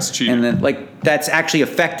favorable," It's cheating. and then like that's actually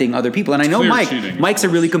affecting other people. And I know clear cheating, of Mike's a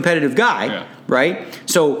really competitive guy, Yeah. right?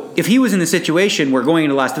 So if he was in the situation where going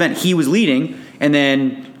into the last event, he was leading, and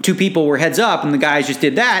then 2 people were heads up, and the guys just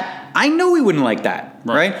did that, I know he wouldn't like that.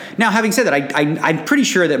 Right. Now, having said that, I'm pretty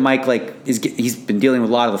sure that Mike he's been dealing with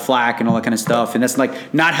a lot of the flack and all that kind of stuff, and that's like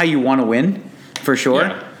not how you want to win, for sure.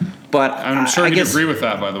 Yeah. But I'm sure I he'd guess, agree with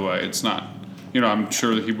that, by the way. It's not, I'm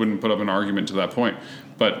sure that he wouldn't put up an argument to that point.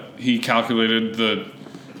 But he calculated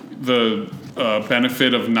the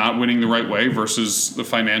benefit of not winning the right way versus the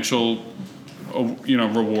financial,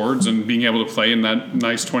 rewards and being able to play in that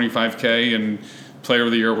nice 25K and player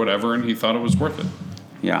of the year or whatever, and he thought it was worth it.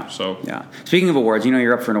 Yeah. So yeah. Speaking of awards,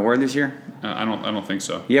 you're up for an award this year. I don't think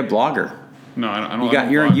so. Yeah, blogger. No, I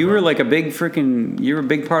don't. You were like a big you're a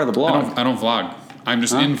big part of the blog. I don't vlog. I'm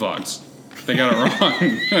just in vlogs. They got it wrong.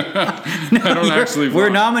 I don't actually vlog. We're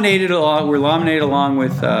nominated along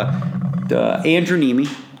with Andrew Nemi.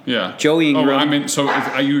 Yeah. Joey Ingram. Oh, I'm in. So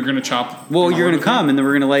are you going to chop? Well, an you're award going to with come, me? and then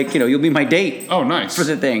we're going to you'll be my date. Oh, nice. For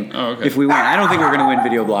the thing. Oh, okay. If we win. I don't think we're going to win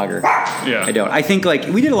Video Blogger. Yeah. I don't. I think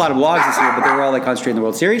we did a lot of blogs this year, but they were all concentrated in the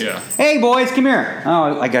World Series. Yeah. Hey, boys, come here.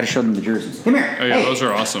 Oh, I got to show them the jerseys. Come here. Oh, yeah, Hey. those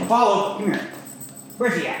are awesome. Follow. Come here.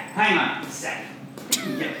 Where's he at? Hang on a second.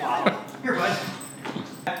 Get Follow. Here, bud.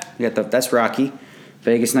 You got that's Rocky.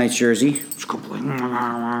 Vegas Knights jersey.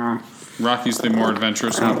 Rocky's the more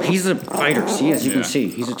adventurous one. He's a fighter. See, as you can Yeah. see,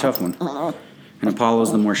 he's a tough one. And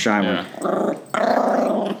Apollo's the more shy Yeah.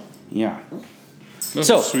 one. Yeah. Those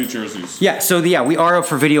So- are sweet jerseys. Yeah, so we are up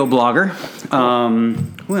for Video Blogger.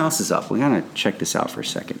 Who else is up? We gotta check this out for a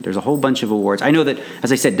second. There's a whole bunch of awards. I know that,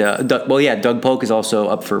 as I said, Doug Polk is also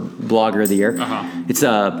up for Blogger of the Year. Uh-huh. It's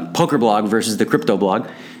a poker blog versus the crypto blog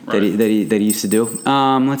that Right. he used to do.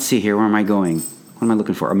 Let's see here. Where am I going? What am I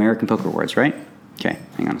looking for? American Poker Awards, right? Okay,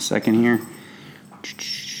 hang on a second here.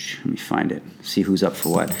 Let me find it. See who's up for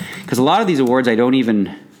what. Because a lot of these awards I don't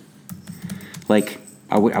even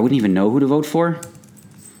I wouldn't even know who to vote for.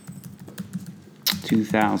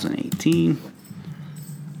 2018.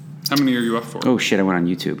 How many are you up for? Oh shit! I went on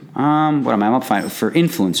YouTube. What am I up for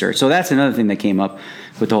influencer? So that's another thing that came up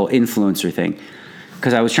with the whole influencer thing.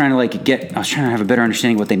 Because I was trying to have a better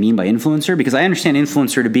understanding of what they mean by influencer. Because I understand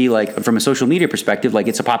influencer to be from a social media perspective,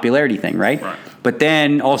 it's a popularity thing, right? Right. But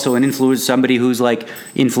then also an influencer, somebody who's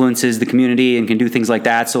influences the community and can do things like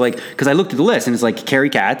that. So because I looked at the list and it's Carrie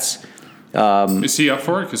Katz. Is he up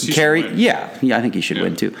for it? Because he Carrie, should win. yeah, I think he should Yeah.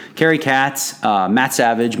 win too. Carrie Katz, Matt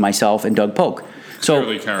Savage, myself, and Doug Polk.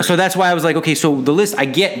 Clearly Carrie. So that's why I was okay, so the list, I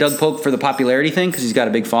get Doug Polk for the popularity thing because he's got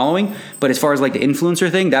a big following, but as far as the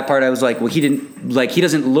influencer thing, that part I was he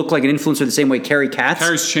doesn't look like an influencer the same way Carrie Katz.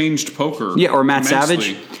 Carrie's changed poker. Yeah, or Matt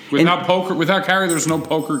immensely. Savage. Without Carrie, there's no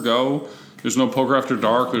Poker Go. There's no Poker After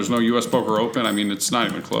Dark. There's no U.S. Poker Open. I mean, it's not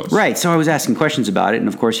even close. Right, so I was asking questions about it, and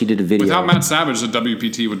of course he did a video. Without Matt Savage, the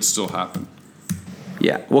WPT would still happen.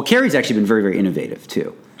 Yeah, well, Carrie's actually been very, very innovative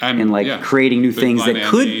too. And, in yeah, creating new Big things Line that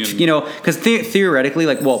could, Andy because theoretically,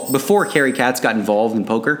 before Carrie Katz got involved in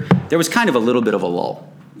poker, there was kind of a little bit of a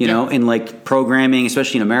lull, in programming,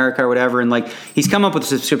 especially in America or whatever. And he's come up with a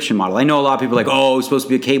subscription model. I know a lot of people are oh, it's supposed to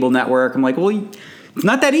be a cable network. I'm well, it's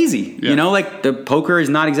not that easy. Yeah. The poker is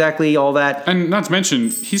not exactly all that. And not to mention,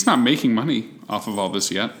 he's not making money off of all this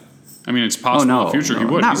yet. I mean, it's possible in the future he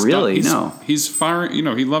would. Not really, no. He's firing.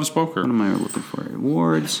 He loves poker. What am I looking for?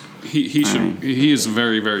 Awards. He should. Right. He is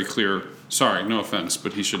very, very clear. Sorry, no offense,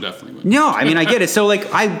 but he should definitely win. No, I mean I get it. So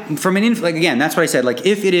again, that's what I said.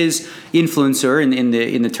 If it is influencer in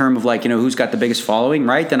the term of who's got the biggest following,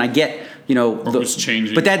 right? Then I get who's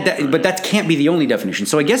changing. But that can't be the only definition.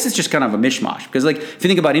 So I guess it's just kind of a mishmash because if you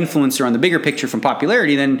think about influencer on the bigger picture from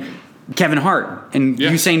popularity, then Kevin Hart and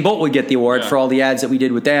Usain Bolt would get the award for all the ads that we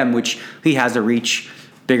did with them, which he has a reach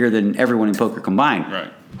bigger than everyone in poker combined.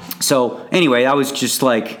 Right. So anyway, I was just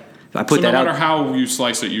I put that out. No matter how you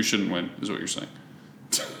slice it, you shouldn't win, is what you're saying.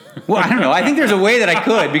 Well, I don't know. I think there's a way that I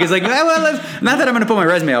could because not that I'm going to put my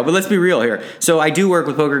resume out, but let's be real here. So I do work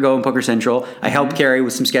with Poker Go and Poker Central. I help Carrie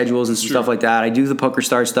with some schedules and some stuff like that. I do the Poker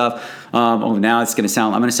Star stuff. Now it's going to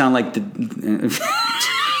sound. I'm going to sound like the.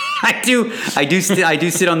 I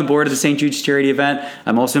do sit on the board of the St. Jude's charity event.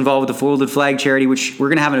 I'm also involved with the Folded Flag charity, which we're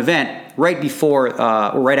going to have an event right before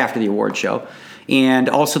or right after the award show. And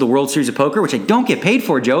also the World Series of Poker, which I don't get paid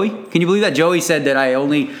for, Joey. Can you believe that? Joey said that I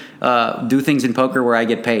only do things in poker where I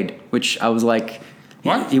get paid, which I was like...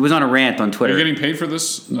 What? He was on a rant on Twitter. You're getting paid for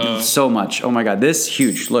this? So much. Oh, my God. This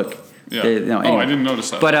huge. Look. Yeah. Anyway. Oh, I didn't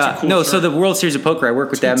notice that. But That's a cool no, shirt. so the World Series of Poker, I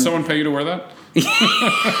work with them. Did someone pay you to wear that?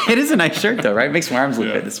 It is a nice shirt, though, right? It makes my arms look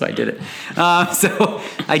Yeah. good. That's why I did it. So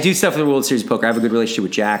I do stuff with the World Series of Poker. I have a good relationship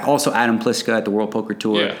with Jack. Also, Adam Pliska at the World Poker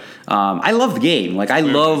Tour. Yeah. I love the game. Like, I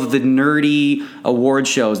love the nerdy award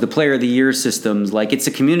shows, the Player of the Year systems. Like, it's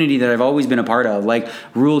a community that I've always been a part of. Like,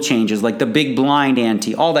 rule changes, like the big blind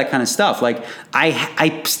ante, all that kind of stuff. Like,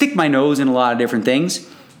 I stick my nose in a lot of different things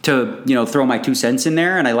to, throw my 2 cents in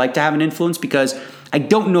there. And I like to have an influence because I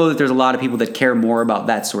don't know that there's a lot of people that care more about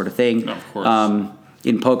that sort of thing. No, of course.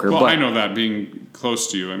 In poker. Well, but I know that being close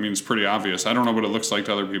to you. I mean, it's pretty obvious. I don't know what it looks like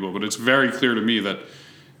to other people, but it's very clear to me that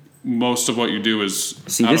most of what you do is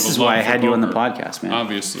See, out this of a is why I love for had you on the poker. podcast, man.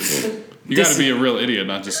 Obviously. You got to be a real idiot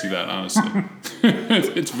not to see that, honestly.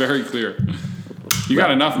 It's very clear. You got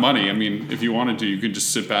enough money. I mean, if you wanted to, you could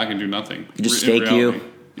just sit back and do nothing. You just In stake reality. you.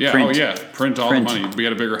 Yeah, Print. print all Print. the money. We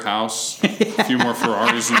had a bigger house, a few more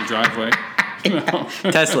Ferraris in the driveway.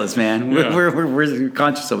 Teslas, man. Yeah. We're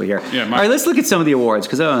conscious over here. Yeah, All right, let's look at some of the awards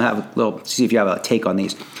because I don't have a little. See if you have a take on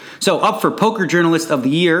these. So up for Poker Journalist of the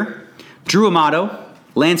Year: Drew Amato,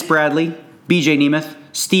 Lance Bradley, B.J. Nemeth,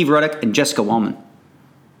 Steve Ruddock, and Jessica Wallman.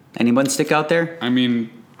 Anyone stick out there? I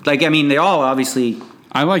mean, they all obviously.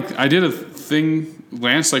 I did a thing.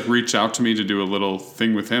 Lance reached out to me to do a little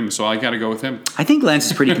thing with him, so I got to go with him. I think Lance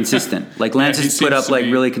is pretty consistent. Like Lance he has put seems up to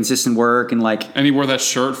be- really consistent work and like. And he wore that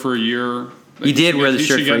shirt for a year. He did wear the he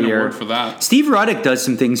shirt should for get a an year. award for that. Steve Ruddock does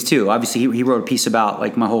some things too. Obviously, he wrote a piece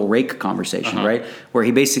about my whole rake conversation, right? Where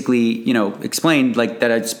he basically, explained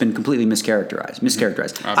that it's been completely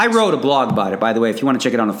mischaracterized. I wrote a blog about it, by the way. If you want to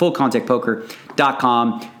check it out on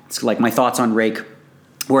fullcontactpoker.com, it's like my thoughts on rake,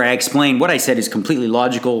 where I explain what I said is completely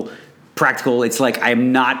logical, practical. It's like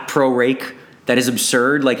I'm not pro rake. That is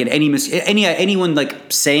absurd. Like anyone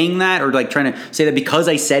saying that or trying to say that because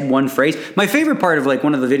I said one phrase. My favorite part of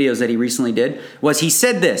one of the videos that he recently did was he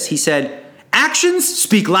said this. He said, "Actions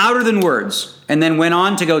speak louder than words," and then went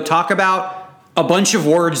on to go talk about a bunch of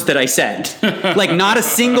words that I said. Not a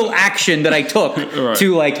single action that I took Right.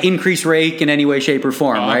 to increase rake in any way, shape, or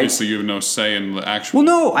form. Right? Obviously, you have no say in the actual. Well,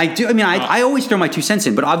 no, I do. I mean, I always throw my 2 cents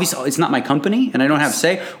in, but obviously it's not my company, and I don't have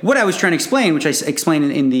say. What I was trying to explain, which I explained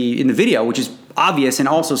in the video, which is obvious, and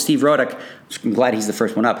also Steve Ruddock, I'm glad he's the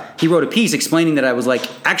first one up. He wrote a piece explaining that I was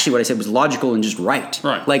actually what I said was logical and just right.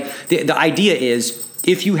 Right. The idea is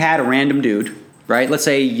if you had a random dude, right? Let's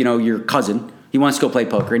say your cousin, he wants to go play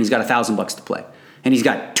poker, and he's got $1,000 to play, and he's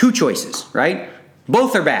got 2 choices, right?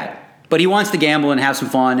 Both are bad. But he wants to gamble and have some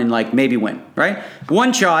fun and maybe win, right?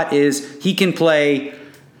 One shot is he can play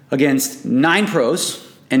against 9 pros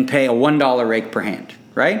and pay a $1 rake per hand,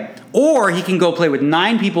 right? Or he can go play with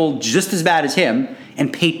 9 people just as bad as him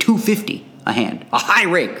and pay $250 a hand, a high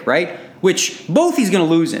rake, right? Which both he's going to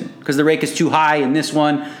lose in because the rake is too high in this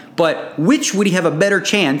one. But which would he have a better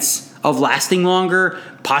chance of lasting longer,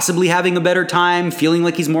 possibly having a better time, feeling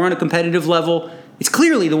like he's more on a competitive level? It's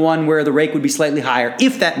clearly the one where the rake would be slightly higher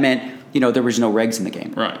if that meant there was no regs in the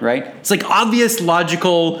game. Right? It's obvious,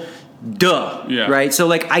 logical, duh. Yeah. Right?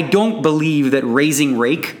 So I don't believe that raising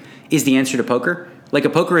rake is the answer to poker. A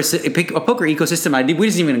poker ecosystem, we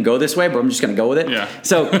didn't even go this way, but I'm just going to go with it. Yeah.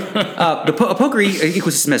 So a poker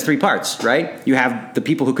ecosystem has 3 parts, right? You have the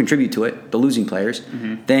people who contribute to it, the losing players.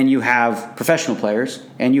 Mm-hmm. Then you have professional players,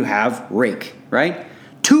 and you have rake, right?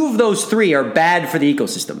 2 of those 3 are bad for the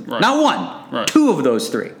ecosystem. Right. Not 1. Right. 2 of those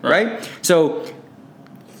 3, right? So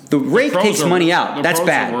the rake takes money out. That's pros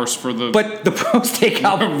bad. Are worse for the. But the pros take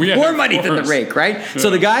out Yeah, more of money than the course. rake, right? Yeah. So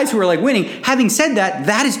the guys who are winning, having said that,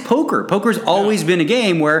 that is poker. Poker's always been a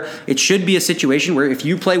game where it should be a situation where if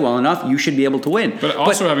you play well enough, you should be able to win. But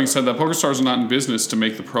also, having said that, PokerStars are not in business to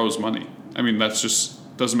make the pros money. I mean, that's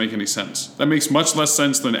just doesn't make any sense. That makes much less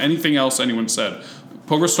sense than anything else anyone said.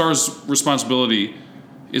 PokerStars' responsibility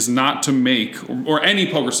is not to make, or any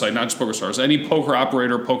poker site, not just PokerStars, any poker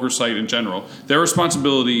operator, poker site in general, their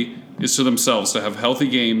responsibility is to themselves to have healthy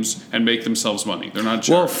games and make themselves money. They're not.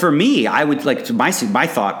 Well, for me, I would my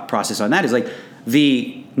thought process on that is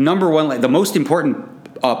the number one, the most important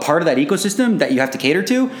part of that ecosystem that you have to cater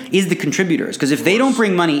to is the contributors. Because if they don't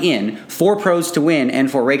bring money in for pros to win and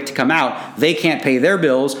for rake to come out, they can't pay their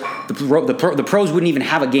bills. The pros wouldn't even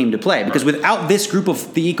have a game to play. Because without this group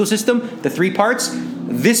of the ecosystem, the 3 parts,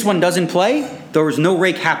 this one doesn't play, there was no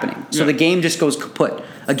rake happening. So the game just goes kaput.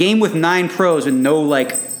 A game with 9 pros and no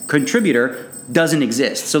contributor doesn't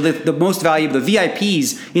exist. So the most valuable, the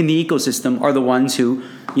VIPs in the ecosystem are the ones who,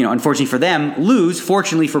 unfortunately for them, lose.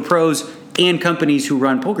 Fortunately for pros and companies who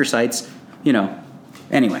run poker sites,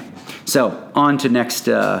 anyway. So on to next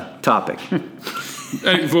topic.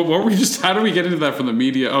 But what were we just? How did we get into that from the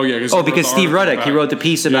media? Oh yeah, because Steve Ruddock, he wrote the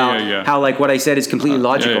piece about how like what I said is completely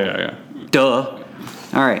logical. Yeah. Duh.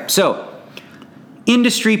 All right, so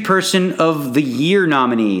Industry Person of the Year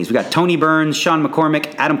nominees. We got Tony Burns, Sean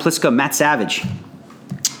McCormick, Adam Pliska, Matt Savage.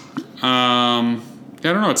 I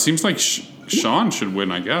don't know. It seems like Sean should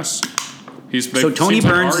win, I guess. Tony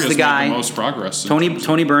Burns is the guy. Made the most progress.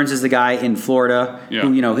 Tony Burns is the guy in Florida. Yeah.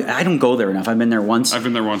 Who, I don't go there enough. I've been there once. I've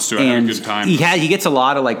been there once too. I had a good time. He gets a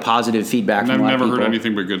lot of like positive feedback from a lot of people. I've never heard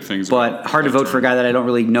anything but good things. But hard to vote for a guy that I don't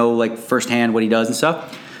really know like firsthand what he does and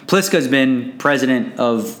stuff. Pliska's been president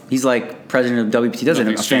of WPT. Does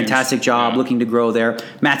a fantastic job looking to grow there.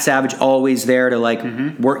 Matt Savage always there to like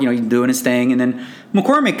work, doing his thing. And then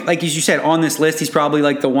McCormick, like as you said, on this list, he's probably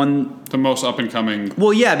like the most up and coming.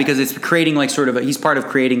 Well, yeah, because it's creating like he's part of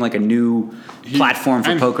creating like a new platform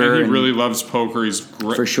for poker. And he really loves poker. He's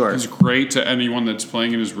great. For sure. He's great to anyone that's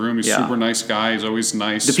playing in his room. He's a super nice guy. He's always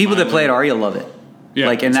nice. The people that play at Aria love it. Yeah,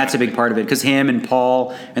 and that's a big part of it because him and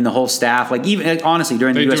Paul and the whole staff, like even honestly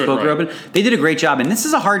during the U.S. Poker Open, they did a great job. And this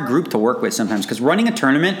is a hard group to work with sometimes because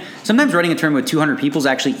sometimes running a tournament with 200 people is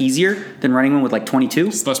actually easier than running one with like 22.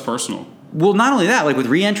 It's less personal. Well, not only that, like with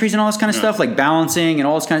re-entries and all this kind of stuff, like balancing and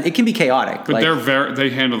all this it can be chaotic. But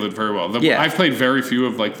they handled it very well. I've played very few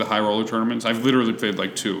of like the high roller tournaments. I've literally played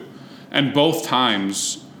like 2, and both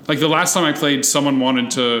times, like the last time I played, someone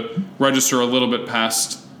wanted to register a little bit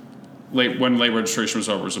past when late registration was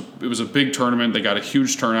over. It was a big tournament. They got a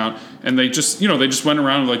huge turnout, and they just went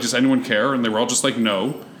around like, does anyone care? And they were all just like,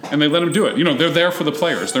 no, and they let them do it. They're there for the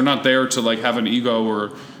players. They're not there to like have an ego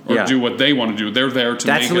or do what they want to do. They're there to.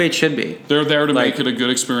 That's the way it should be. They're there to make it a good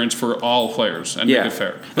experience for all players and make it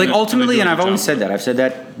fair. Like ultimately, and I've always said that. I've said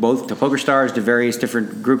that both to PokerStars, to various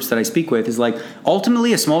different groups that I speak with, is like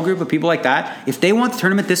ultimately a small group of people like that. If they want the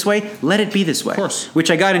tournament this way, let it be this way. Of course.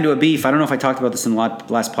 Which I got into a beef. I don't know if I talked about this in the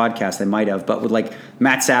last podcast. I might have, but with like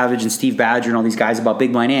Matt Savage and Steve Badger and all these guys about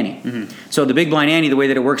Big Blind Ante. Mm-hmm. So the Big Blind Ante, the way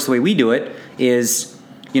that it works, the way we do it is,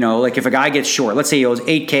 like if a guy gets short, let's say he owes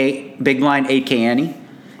 8K Big Blind, 8K Ante.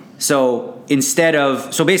 So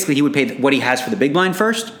basically he would pay what he has for the big blind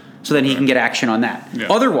first, so then he can get action on that. Yeah.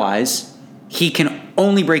 Otherwise, he can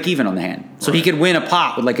only break even on the hand. So he could win a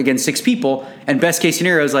pot with like against 6 people, and best case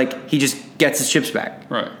scenario is like he just gets his chips back.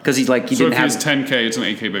 Right. Because he's like didn't have. So if he has 10K, it's an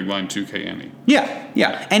 8K big blind, 2K ante.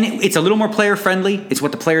 Yeah. And it's a little more player friendly. It's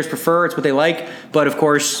what the players prefer. It's what they like. But of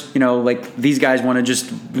course, like these guys want to just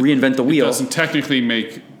reinvent the wheel. It doesn't technically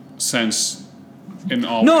make sense.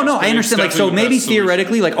 No, I understand. Like, so maybe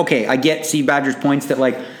theoretically, like, okay, I get Steve Badger's points that,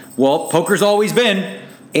 like, well, poker's always been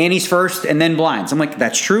antes first and then blinds. I'm like,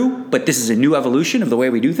 that's true, but this is a new evolution of the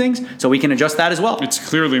way we do things, so we can adjust that as well. It's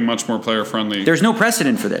clearly much more player friendly. There's no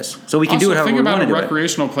precedent for this, so we can do it however we want to do it. Think about a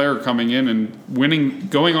recreational player coming in and winning,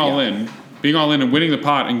 going all in. Being all in and winning the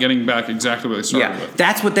pot and getting back exactly what they started with.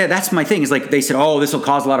 That's my thing. Is like they said, oh, this will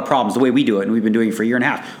cause a lot of problems the way we do it, and we've been doing it for a year and a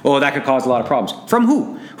half. Oh, that could cause a lot of problems. From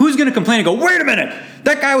who? Who's going to complain and go, wait a minute,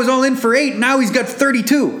 that guy was all in for 8, now he's got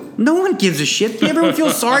 32. No one gives a shit. Everyone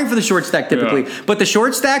feels sorry for the short stack typically. Yeah. But the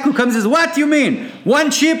short stack who comes is, what do you mean? 1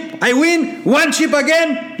 chip, I win, 1 chip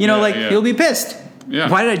again? He'll be pissed. Yeah.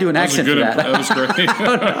 Why did I do an accent for that? That was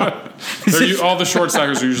great. All the short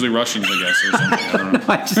stackers are usually Russians, I guess, or something. I don't know.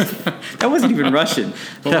 That wasn't even Russian.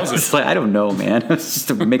 What was it? Like, I don't know, man. It's just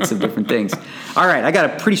a mix of different things. All right, I got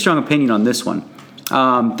a pretty strong opinion on this one.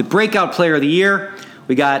 The breakout player of the year,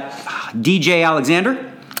 we got DJ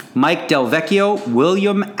Alexander, Mike Del Vecchio,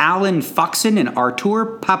 William Allen Foxen, and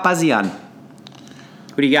Artur Papazian.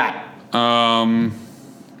 What do you got?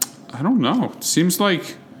 I don't know. Seems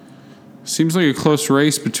like a close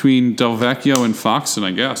race between Del Vecchio and Foxen,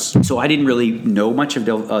 I guess. So I didn't really know much of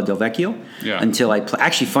Del Vecchio until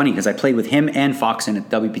actually funny because I played with him and Foxen at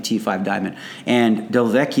WPT 5 Diamond, and Del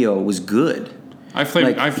Vecchio was good. I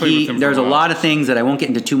played with him. There's a lot of things that I won't get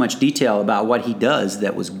into too much detail about what he does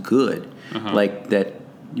that was good, like that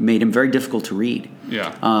made him very difficult to read.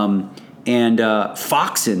 Yeah. And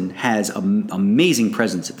Foxen has an amazing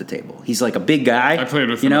presence at the table. He's like a big guy. I played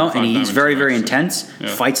with him, and he's very, very intense. Yeah.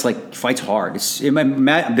 Fights hard.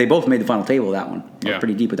 They both made the final table. That one. Yeah.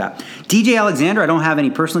 Pretty deep with that. DJ Alexander, I don't have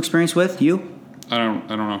any personal experience with. You? I don't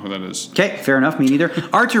know who that is. Okay, fair enough. Me neither.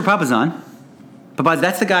 Artur Papazan.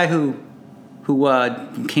 That's the guy who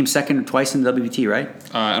came second twice in the WPT, right?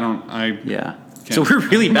 Yeah. So we're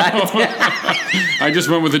really bad at that. I just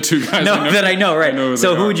went with the 2 guys I know, right?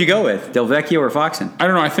 So who would you go with, Del Vecchio or Foxen? I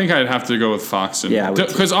don't know. I think I'd have to go with Foxen. Yeah,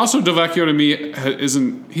 because also Del Vecchio to me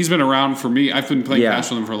he's been around for me. I've been playing cash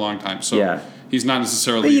with him for a long time, so he's not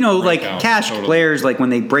necessarily. But cash players, like when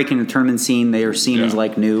they break into the tournament scene, they are seen as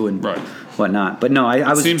like new and whatnot. But no, I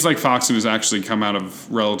was. Seems like Foxen has actually come out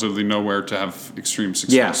of relatively nowhere to have extreme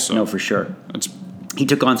success. Yeah, so no, for sure. That's, He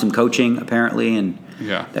took on some coaching apparently, and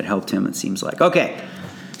Yeah. that helped him. It seems like. Okay,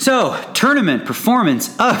 so tournament performance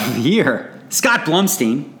of the year: Scott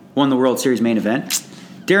Blumstein won the World Series main event.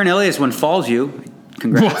 Darren Elias won Fallsview.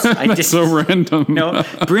 Congrats! that's so random. No,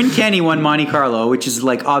 Bryn Kenny won Monte Carlo, which is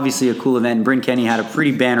like obviously a cool event. And Bryn Kenny had a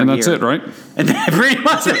pretty banner And that's year. it, right? And pretty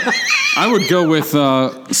much. I would go with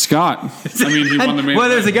Scott. I mean, he won the main Well,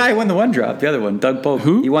 there's a event. guy who won the one drop. The other one, Doug Polk.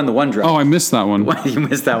 Who? He won the one drop. Oh, I missed that one. You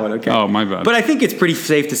missed that one. Okay. Oh, my bad. But I think it's pretty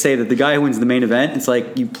safe to say that the guy who wins the main event, it's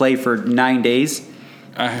like you play for 9 days.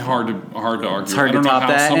 Hard to argue. It's hard I to don't know top how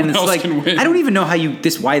that, someone and it's else like can win. I don't even know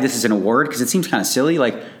why this is an award because it seems kind of silly.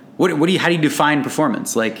 Like, how do you define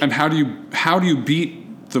performance? Like, And how do you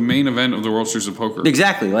beat the main event of the World Series of Poker?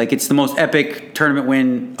 exactly, like it's the most epic tournament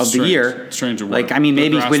win of the Strange. year. Strange award. Like, I mean,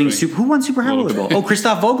 maybe he's winning Grasping. Who won Super High Little Roller Bowl? bit. Oh,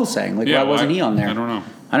 Christoph Vogelsang. Like, Yeah, why wasn't why- he on there? I don't know.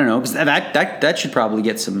 I don't know because that should probably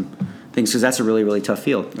get some things because that's a really really tough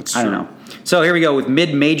field. That's I don't true. know. So here we go with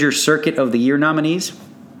mid-major circuit of the year nominees.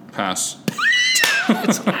 Pass.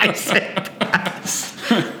 I said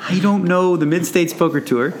I don't know the Mid-States Poker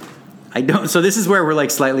Tour. I don't. So this is where we're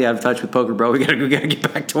like slightly out of touch with poker, bro. We gotta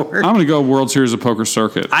get back to work. I'm going to go World Series of Poker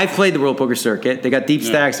Circuit. I've played the World Poker Circuit. They got Deep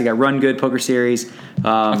Stacks. They got Run Good Poker Series.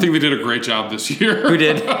 I think they did a great job this year. Who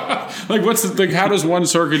did? How does one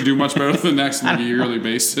circuit do much better than the next on a yearly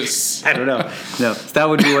basis? I don't know. No, that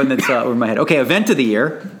would be one that's over my head. Okay, event of the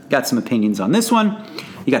year. Got some opinions on this one.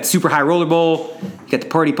 You got Super High Roller Bowl. You got the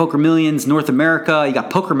Party Poker Millions, North America. You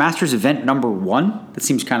got Poker Masters event number 1. That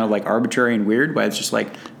seems kind of like arbitrary and weird, but it's just like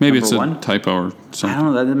Maybe number it's a 1. typo or something. I don't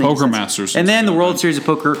know. That doesn't make Poker sense. Masters. And then the something World like Series of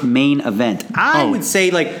Poker main event. I Oh. would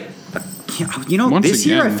say like, Once this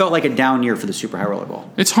year I again- felt like a down year for the Super High Roller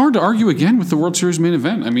Bowl. that. It's hard to argue again with the World Series main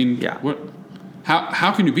event. I mean, Yeah. what?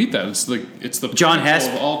 How can you beat that? It's the John pinnacle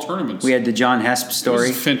Hesp. of all tournaments. We had the John Hesp story. It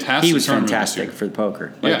was a fantastic He was tournament this fantastic year. for the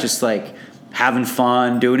poker. Like Yeah. just like having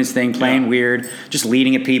fun, doing his thing, playing Yeah. weird, just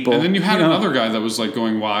leading at people. and then you had know. another guy that was like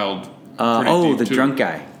going wild. pretty Oh, deep, the too. drunk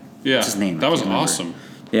guy. Yeah, What's his name? I That was can't remember. awesome.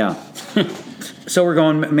 Yeah. So we're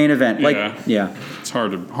going main event. Like, Yeah. yeah. It's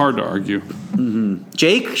hard to argue.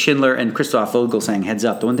 Jake Schindler and Christoph Vogelsang, heads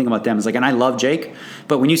up. The one thing about them is like, and I love Jake,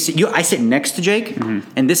 but when I sit next to Jake,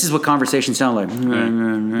 and this is what conversations sound like.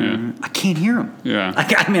 Yeah. I can't hear him. Yeah. I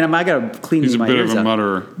got to clean He's a my bit ears of a up.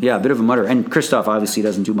 mutterer. Yeah, a bit of a mutter. And Christoph obviously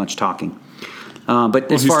doesn't do much talking. But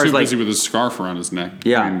Well, as he's far too as like, busy with his scarf around his neck.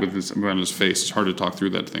 Yeah. I mean, around his face. It's hard to talk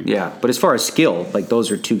through that thing. yeah, but as far as skill, like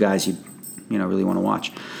those are two guys you really want to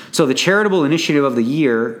watch. So the charitable initiative of the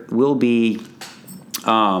year will be,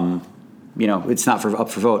 it's not up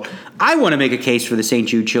for vote. I want to make a case for the St.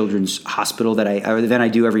 Jude Children's Hospital event I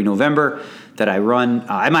do every November that I run.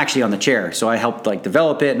 I'm actually on the chair, so I helped like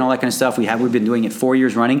develop it and all that kind of stuff. We've been doing it 4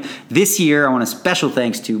 years running. This year, I want a special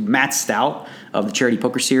thanks to Matt Stout of the Charity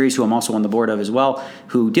Poker Series, who I'm also on the board of as well,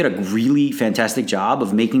 who did a really fantastic job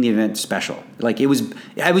of making the event special. Like it was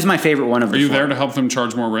my favorite one of the Are you four. there to help them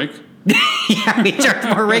charge more rake? Yeah, we charge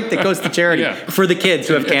more rake that goes to charity Yeah. for the kids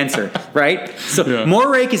who have cancer, right? So Yeah.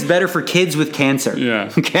 more rake is better for kids with cancer. Yeah.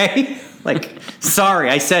 Okay? Like, sorry,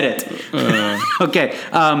 I said it. Okay.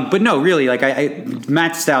 But no, really, like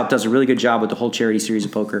Matt Stout does a really good job with the whole charity series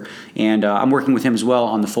of poker. And I'm working with him as well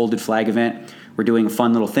on the Folded Flag event. We're doing a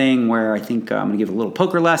fun little thing where I think I'm going to give a little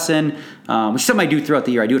poker lesson, which is something I do throughout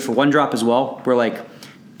the year. I do it for One Drop as well, where like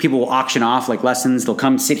people will auction off like lessons. They'll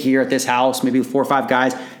come sit here at this house, maybe 4 or 5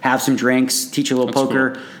 guys, have some drinks, teach a little That's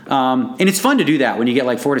poker. And it's fun to do that when you get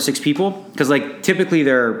like 4 to 6 people, because like typically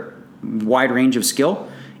they're wide range of skill,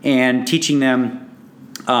 and teaching them,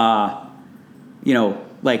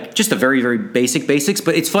 like just the very, very basics.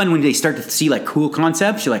 But it's fun when they start to see like cool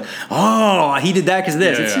concepts. You're like, oh, he did that because of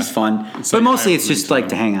this. Yeah, It's yeah. just fun. It's But like mostly it's eye-opening just like time.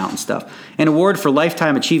 to hang out and stuff. An award for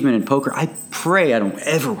lifetime achievement in poker. I pray I don't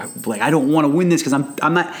ever I don't want to win this because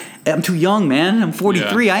I'm too young, man. I'm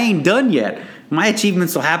 43. Yeah. I ain't done yet. My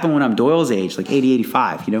achievements will happen when I'm Doyle's age, like 80,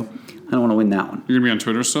 85. I don't want to win that one. You're gonna be on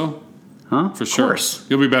Twitter still? Huh? For sure. Of course.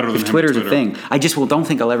 You'll be better than If him on Twitter's a Twitter. thing. I just don't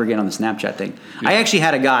think I'll ever get on the Snapchat thing. I actually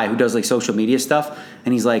had a guy who does like social media stuff,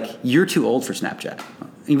 and he's like, "You're too old for Snapchat."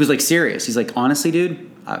 He was like serious. He's like, "Honestly, dude,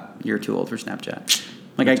 you're too old for Snapchat."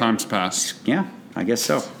 Like Time's passed. yeah, I guess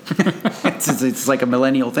so. it's like a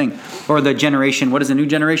millennial thing, or the generation. What is the new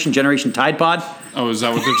generation? Generation Tide Pod. Oh, is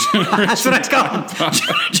that what the generation? That's what I call them.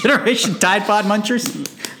 Generation Tide Pod munchers.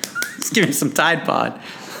 Just give me some Tide Pod,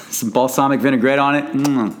 some balsamic vinaigrette on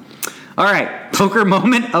it. All right, poker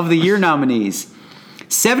moment of the year nominees.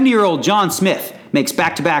 70-year-old John Smith makes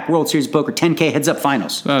back-to-back World Series of Poker 10K heads-up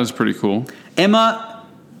finals. That is pretty cool. Emma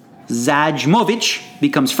Zajmovic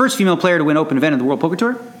becomes first female player to win open event of the World Poker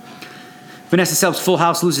Tour. Vanessa Selbst's Full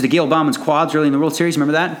House loses to Gail Bauman's quads early in the World Series.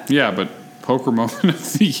 Remember that? Yeah, but poker moment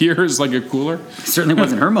of the year is like a cooler. Certainly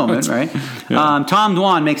wasn't her moment, right? Yeah. Tom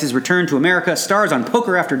Dwan makes his return to America, stars on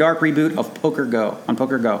Poker After Dark reboot of Poker Go.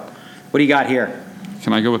 What do you got here?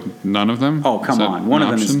 Can I go with none of them? Oh, come Is that on. One an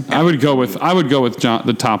of them is option? I would go with John,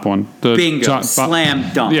 the top one. The Bingo.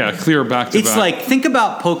 Slam dunk. Yeah, clear back to back. It's like, think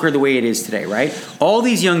about poker the way it is today, right? All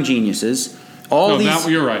these young geniuses,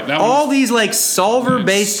 you're right. all these like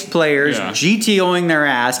solver-based players Yeah. GTOing their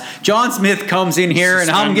ass. John Smith comes in here and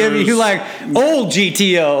I'm giving you like old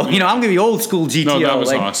GTO. I'm giving you old school GTO. No, that was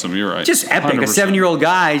like, awesome. You're right. Just epic. 100%. A 7-year-old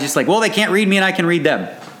guy is just like, well, they can't read me and I can read them.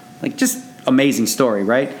 Like, just amazing story,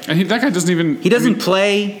 right? And that guy doesn't even. He doesn't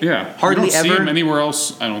play. Yeah, hardly you don't ever. See him anywhere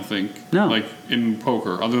else. I don't think. No. Like in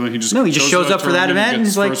poker, other than he just shows up for that event and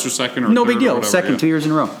gets he's like, first or second or no third big or deal. whatever, Second, yeah. 2 years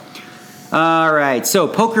in a row. All right, so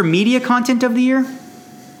poker media content of the year.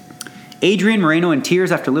 Adrian Moreno in tears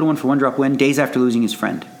after little one for one drop win, days after losing his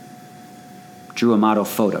friend. Drew Amato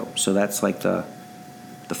photo. So that's like the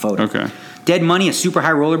photo. Okay. Dead Money, a super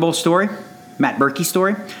high roller bowl story. Matt Berkey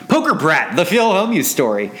story. Poker Brat, the Phil Hellmuth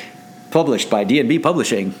story. Published by D&B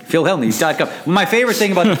Publishing. PhilHellmuth.com. My favorite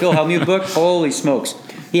thing about the Phil Hellmuth book, holy smokes.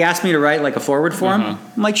 He asked me to write like a forward for him.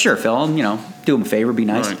 I'm like, sure, Phil, do him a favor, be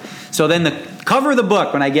nice. Right. So then the cover of the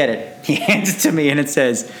book, when I get it, he hands it to me and he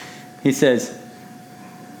says,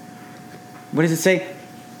 what does it say?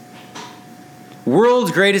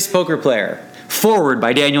 World's greatest poker player. Forward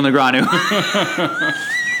by Daniel Negreanu.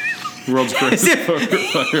 World's greatest poker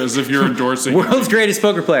player, as if you're endorsing. World's greatest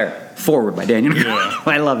poker player. Forward by Daniel Negreanu.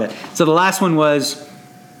 Yeah. I love it. So the last one was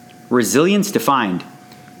Resilience Defined.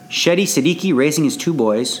 Shedi Siddiqui raising his 2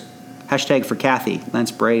 boys. Hashtag for Kathy.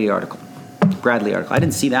 Lance Bradley article. I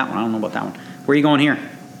didn't see that one. I don't know about that one. Where are you going here?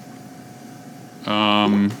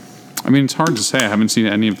 I mean, it's hard to say. I haven't seen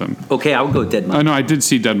any of them. Okay, I would go with Dead Money. Oh no, I did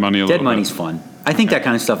see Dead Money a little Dead Money's fun. I think that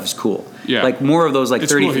kind of stuff is cool. Yeah. Like more of those like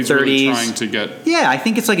It's 30 cool. for He's 30s. really trying to get. Yeah, I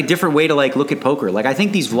think it's like a different way to like look at poker. Like I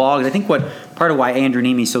think these vlogs, I think what part of why Andrew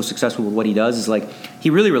Neeme is so successful with what he does is like he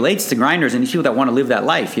really relates to grinders and these people that want to live that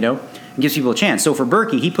life, and gives people a chance. So for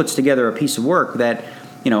Berkey, he puts together a piece of work that,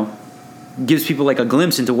 gives people like a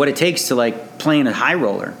glimpse into what it takes to like playing a high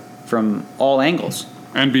roller from all angles.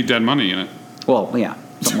 And be Dead Money in it. Well, yeah.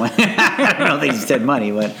 I don't think he's Dead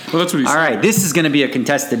Money, but Well, that's what he all said. right, this is going to be a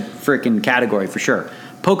contested freaking category for sure.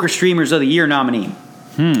 Poker Streamers of the Year nominee.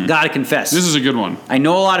 Gotta confess. This is a good one. I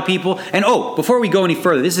know a lot of people. And before we go any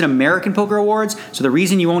further, this is an American Poker Awards. So the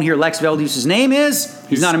reason you won't hear Lex Veldus's name is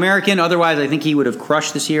he's not American. Otherwise, I think he would have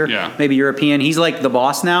crushed this year. Yeah. Maybe European. He's like the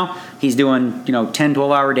boss now. He's doing, 10,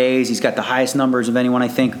 12-hour days. He's got the highest numbers of anyone, I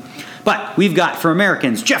think. But we've got, for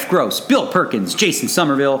Americans, Jeff Gross, Bill Perkins, Jason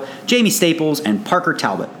Somerville, Jamie Staples, and Parker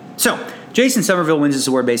Talbot. So Jason Somerville wins this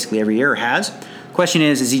award basically every year, or has. Question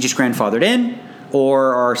is he just grandfathered in?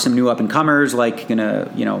 Or are some new up-and-comers like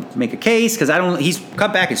gonna, make a case? Because he's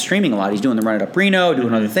cut back at streaming a lot. He's doing the Run It Up Reno,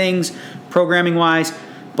 doing other things, programming-wise.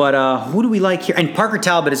 But who do we like here? And Parker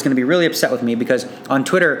Talbot is going to be really upset with me because on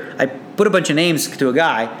Twitter, I put a bunch of names to a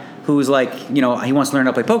guy who's like, he wants to learn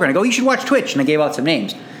how to play poker. And I go, you should watch Twitch. And I gave out some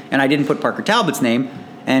names. And I didn't put Parker Talbot's name.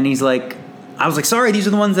 And he's like, I was like, sorry, these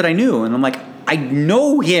are the ones that I knew. And I'm like, I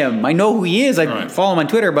know him. I know who he is. I follow him on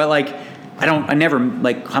Twitter, but like, I never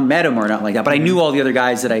like met him or not like that. But I knew all the other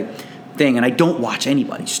guys that and I don't watch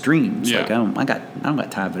anybody stream. Yeah. Like I don't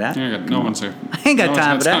got time for that. Yeah, no one's here. I ain't got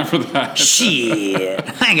time for that.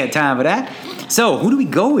 Shit. I ain't got time for that. So who do we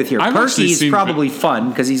go with here? Perky is probably fun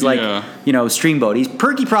because he's like, Streamboat.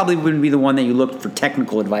 Perky probably wouldn't be the one that you look for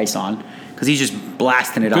technical advice on because he's just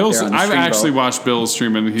blasting it out there on the I've Streamboat. actually watched Bill's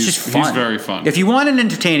stream and he's very fun. If you want an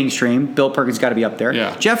entertaining stream, Bill Perkins got to be up there.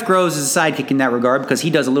 Yeah. Jeff Groves is a sidekick in that regard because he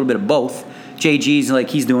does a little bit of both. JG's like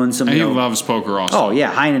he's doing some. And he loves poker also. Oh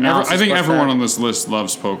yeah, high analysis. I think everyone on this list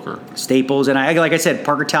loves poker. Staples and like I said,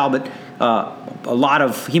 Parker Talbot. A lot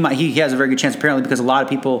of he has a very good chance apparently because a lot of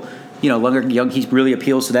people, young, he really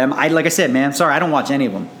appeals to them. Like I said, man, sorry, I don't watch any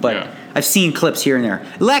of them, but I've seen clips here and there.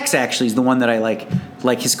 Lex actually is the one that I like.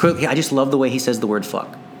 Like his quick, I just love the way he says the word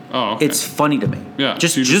fuck. Oh, okay. It's funny to me. Yeah,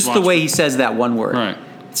 just the way he says that one word. Right.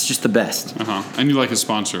 It's just the best. And you like his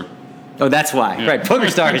sponsor. Oh, that's why. Yeah. Right,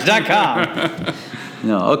 PokerStars.com.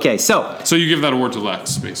 No, okay, so you give that award to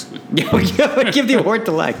Lex, basically. Give the award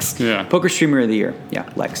to Lex. Yeah. Poker Streamer of the Year. Yeah,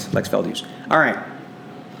 Lex Veldus. All right.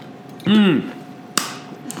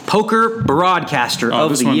 Poker Broadcaster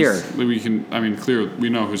of the Year. We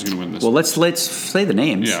know who's going to win this. Well, let's say the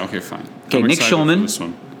names. Yeah, okay, fine. Okay, Nick Schulman. This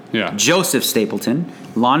one. Yeah. Joseph Stapleton,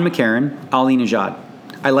 Lon McCarron, Ali Najad.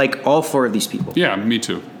 I like all 4 of these people. Yeah, me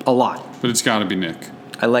too. A lot. But it's got to be Nick.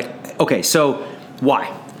 Okay, so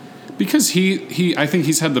why? Because he I think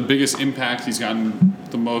he's had the biggest impact. He's gotten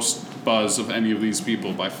the most buzz of any of these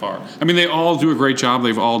people by far. I mean, they all do a great job.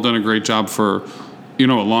 They've all done a great job for, a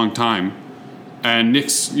long time. And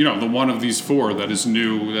Nick's, the one of these four that is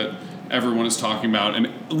new, that everyone is talking about,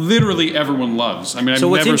 and literally everyone loves. I mean, So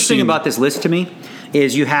what's interesting about this list to me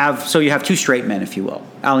is you have two straight men, if you will,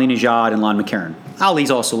 Ali Najad and Lon McCarron. Ali's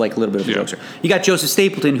also like a little bit of a jokester. You got Joseph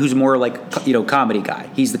Stapleton, who's more like comedy guy.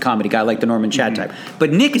 He's the comedy guy, like the Norman Chad type.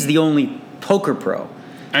 But Nick is the only poker pro.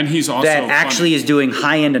 And he's also that actually is doing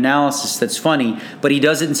high-end analysis that's funny, but he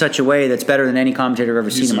does it in such a way that's better than any commentator I've ever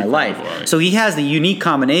seen in my life. Right? So he has the unique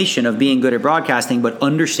combination of being good at broadcasting, but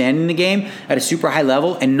understanding the game at a super high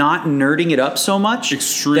level and not nerding it up so much.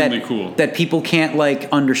 Extremely cool. That people can't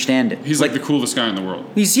understand it. He's like the coolest guy in the world.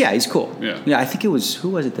 He's cool. Yeah. I think it was,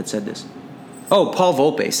 who was it that said this? Oh, Paul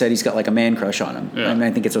Volpe said he's got like a man crush on him. Yeah. I mean,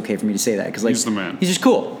 I think it's okay for me to say that because he's the man. He's just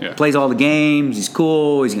cool. Yeah. Plays all the games. He's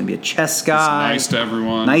cool. He's gonna be a chess guy. He's nice to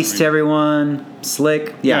everyone. To everyone.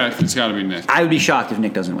 Slick. Yeah, it's got to be Nick. I would be shocked if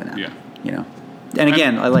Nick doesn't win that. Yeah. And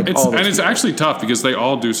again, I like all. And it's actually tough because they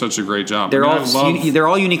all do such a great job. They're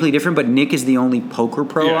all uniquely different, but Nick is the only poker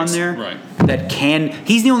pro on there right. that can.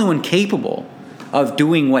 He's the only one capable of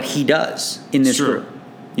doing what he does in this group.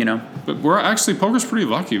 But we're actually, poker's pretty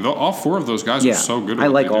lucky. All four of those guys are so good at what I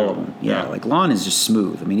like they all do. of them. Yeah, like Lon is just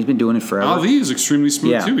smooth. I mean, he's been doing it forever. Ali is extremely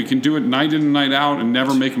smooth Yeah. too. He can do it night in and night out and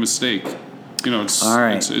never make a mistake. It's all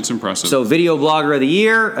right. It's impressive. So, video blogger of the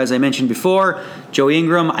year, as I mentioned before, Joey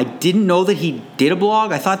Ingram. I didn't know that he did a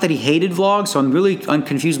vlog. I thought that he hated vlogs, so I'm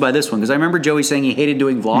confused by this one because I remember Joey saying he hated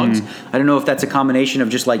doing vlogs. I don't know if that's a combination of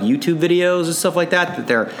just like YouTube videos and stuff like that that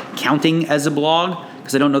they're counting as a blog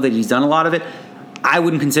because I don't know that he's done a lot of it. I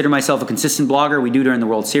wouldn't consider myself a consistent blogger. We do during the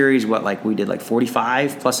World Series. We did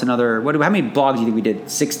 45 plus another. How many blogs do you think we did?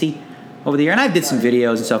 60 over the year. And I did some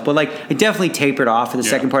videos and stuff, but I definitely tapered off for the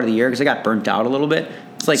second part of the year because I got burnt out a little bit.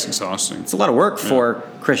 It's exhausting. It's a lot of work for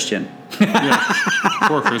Christian.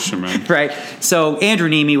 Poor Christian, man. Right. So Andrew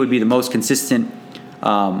Nemi would be the most consistent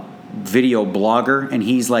video blogger, and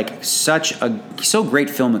he's so great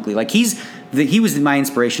filmically. He was my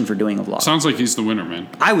inspiration for doing a vlog. Sounds like he's the winner, man.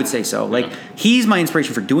 I would say so. He's my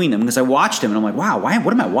inspiration for doing them because I watched him and I'm like, wow,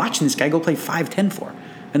 what am I watching this guy go play 5-10 for?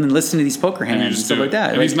 And then listen to these poker hands and stuff like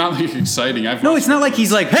that. And he's not exciting. No, it's not like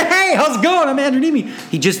he's like, hey, how's it going? I'm Andrew Nemi.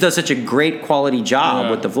 He just does such a great quality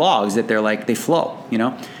job with the vlogs that they flow.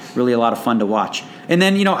 Really a lot of fun to watch. And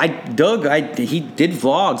then Doug, he did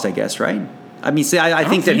vlogs, I guess, right? I mean, I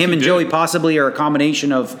think that him and Joey possibly are a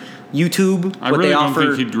combination of YouTube. I really don't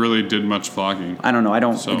think he really did much vlogging. I don't know. I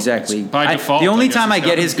don't exactly. By default, the only time I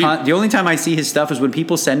get the only time I see his stuff is when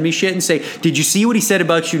people send me shit and say, "Did you see what he said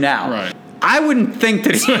about you now?" Right. I wouldn't think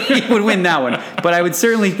that he would win that one, but I would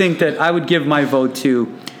certainly think that I would give my vote to.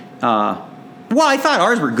 Well, I thought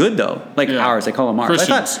ours were good though. Ours, I call them ours.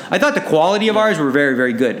 I thought the quality of ours were very,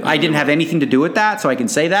 very good. I didn't have anything to do with that, so I can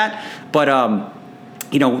say that. But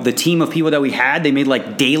the team of people that we had, they made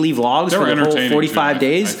daily vlogs for the whole 45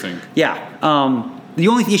 days. I think. Yeah. The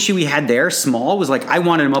only issue we had there, small, was I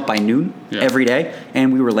wanted them up by noon every day,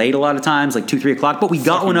 and we were late a lot of times, 2-3 o'clock. But we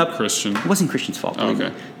got one up. Christian. It wasn't Christian's fault. Okay.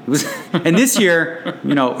 It was, and this year,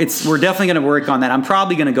 we're definitely going to work on that. I'm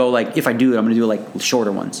probably going to go if I do it, I'm going to do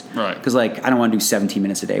shorter ones, right? Because I don't want to do 17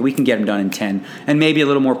 minutes a day. We can get them done in 10, and maybe a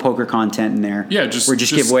little more poker content in there. Yeah, just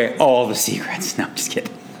give away all the secrets. No, I'm just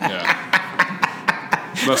kidding. Yeah.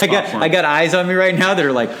 I got eyes on me right now that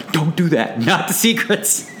are don't do that. Not the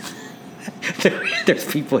secrets. There's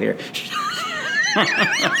people here.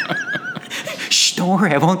 Shh, don't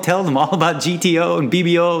worry. I won't tell them all about GTO and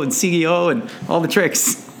BBO and CEO and all the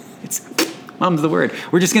tricks. Mum's the word.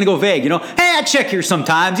 We're just going to go vague, Hey, I check here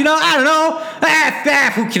sometimes, I don't know.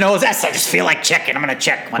 Who knows? I just feel like checking. I'm going to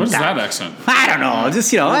check one time. What is that accent? I don't know.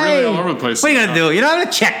 Just, We're hey, really all over the place. What are you going to do? I'm going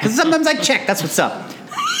to check because sometimes I check. That's what's up.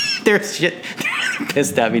 There's shit.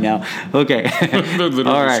 Pissed at me now. Okay. They're literally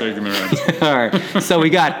all right. shaking their heads. All right. So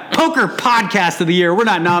we got Poker Podcast of the Year. We're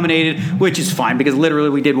not nominated, which is fine because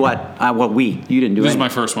literally we did what? You didn't do it. This is my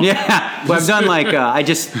first one. Yeah. But I've done I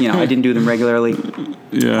didn't do them regularly.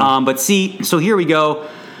 Yeah. But so here we go.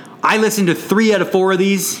 I listen to 3 out of 4 of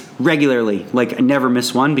these regularly. I never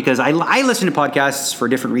miss one because I listen to podcasts for a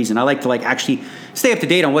different reason. I like to actually stay up to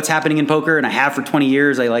date on what's happening in poker, and I have for 20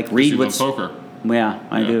 years. I read what's poker. Yeah,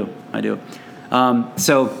 I do.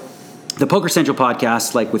 So the Poker Central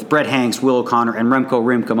podcast, with Brett Hanks, Will O'Connor, and Remco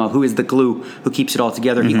Rimkema, who is the glue who keeps it all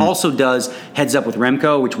together. Mm-hmm. He also does Heads Up with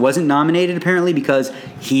Remco, which wasn't nominated apparently because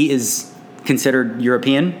he is considered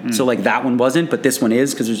European. So that one wasn't, but this one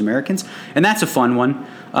is because there's Americans. And that's a fun one.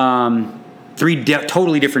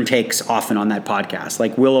 totally different takes often on that podcast.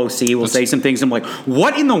 Like Will O.C. will say some things. I'm like,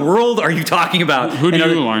 what in the world are you talking about? Who do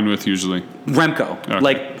you align with usually? Remco, Okay.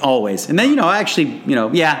 like always. And then,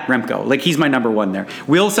 Remco. Like he's my number one there.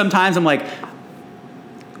 Will, sometimes I'm like,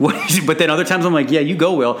 what? But then other times I'm like, yeah, you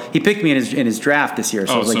go, Will. He picked me in his draft this year.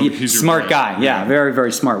 So I was like, he's your smart guy. guy. Yeah, very,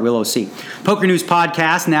 very smart. Will O.C. Poker News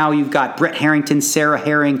Podcast. Now you've got Brett Harrington, Sarah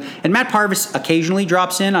Herring, and Matt Parvis occasionally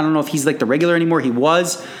drops in. I don't know if he's like the regular anymore. He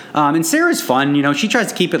was. And Sarah's fun. She tries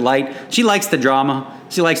to keep it light. She likes the drama.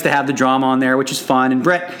 She likes to have the drama on there, which is fun. And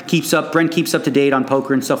Brent keeps up to date on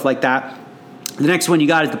poker and stuff like that. The next one you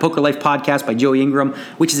got is the Poker Life Podcast by Joey Ingram,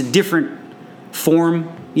 which is a different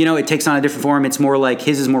form. It takes on a different form. It's more like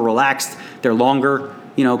his is more relaxed. They're longer,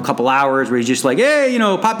 a couple hours where he's just like, hey,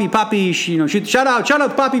 Poppy, shout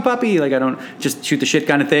out, Poppy. Like, I don't just shoot the shit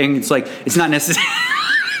kind of thing. It's like, it's not necessary.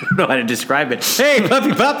 I don't know how to describe it. Hey,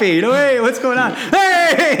 Puppy, hey, what's going on?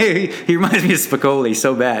 Hey! He reminds me of Spicoli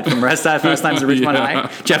so bad from Fast Times at Ridgemont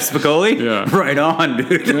High. Jeff Spicoli? Yeah. Right on,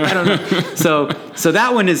 dude. Yeah. I don't know. So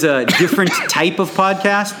that one is a different type of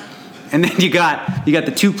podcast. And then you got the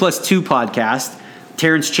 2+2 podcast.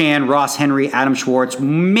 Terrence Chan, Ross Henry, Adam Schwartz,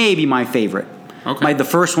 maybe my favorite. Okay. The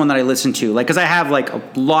first one that I listened to, because I have like a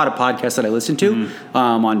lot of podcasts that I listen to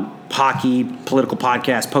on hockey, political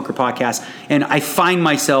podcasts, poker podcasts, and I find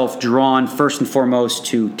myself drawn first and foremost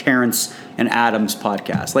to Terrence and Adam's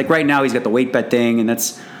podcast. Like right now, he's got the weight bet thing, and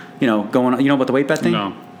that's going on. You know about the weight bet thing?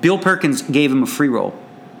 No. Bill Perkins gave him a free roll,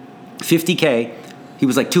 $50K. He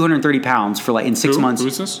was like 230 pounds for like in 6 months. Who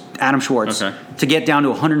is this? Adam Schwartz. Okay. To get down to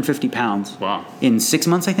 150 pounds. Wow. In 6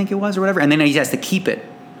 months, I think it was, or whatever. And then he has to keep it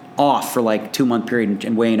off for like 2 month period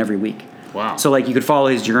and weigh in every week. Wow. So like you could follow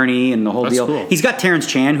his journey and the whole That's deal. cool. He's got Terrence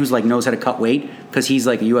Chan, who's like knows how to cut weight because he's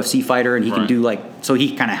like a UFC fighter and he can Right. do like, so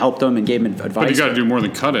he kind of helped him and gave him advice. But you got to do more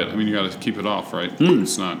than cut it. I mean, you got to keep it off, right?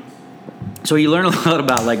 It's not. So you learn a lot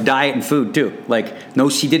about like diet and food too. Like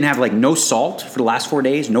he didn't have like no salt for the last 4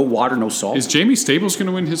 days, no water, no salt. Is Jamie Stables going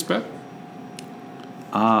to win his bet?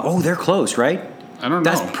 They're close, right? I don't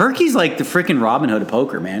know. Perky's like the freaking Robin Hood of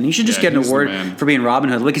poker, man. He should just Yeah, get an he's the award man. for being Robin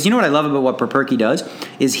Hood. Because you know what I love about what Perky does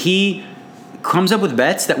is he comes up with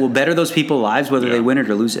bets that will better those people's lives whether Yeah. they win it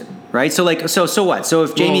or lose it, right? So like so what? So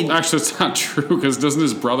if Jamie, Well, actually, it's not true because doesn't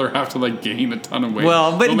his brother have to like gain a ton of weight?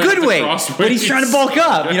 but Don't they have good to weight. cross But he's weights? trying to bulk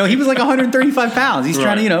up. He was like 135 pounds. He's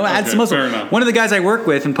trying to add Okay, some muscle. fair enough. One of the guys I work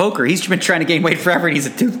with in poker, he's been trying to gain weight forever, and he's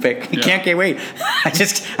a toothpick. He Yeah. can't gain weight.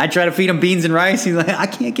 I try to feed him beans and rice. He's like, I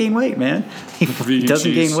can't gain weight, man. He Vegan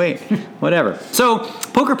doesn't cheese. gain weight. Whatever. So,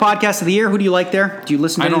 poker podcast of the year. Who do you like there? Do you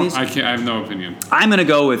listen to I any of don't. these? I can't. I have no opinion. I'm going to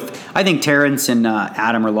go with, I think Terrence and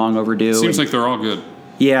Adam are long overdue. Seems And- like they're all good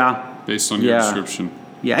yeah. based on your Yeah. description.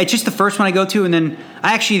 Yeah, it's just the first one I go to, and then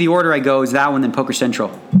the order I go is that one, then Poker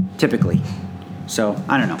Central, typically. So,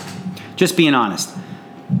 I don't know. Just being honest.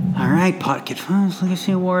 All right, Podcast Funds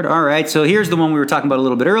Legacy Award. All right, so here's the one we were talking about a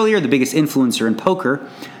little bit earlier, the biggest influencer in poker.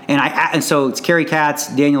 And so it's Kerry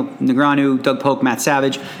Katz, Daniel Negreanu, Doug Polk, Matt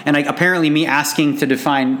Savage. And apparently me asking to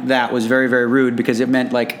define that was very, very rude because it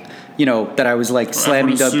meant like, that I was like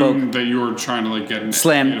slamming Doug Polk. That you were trying to like get an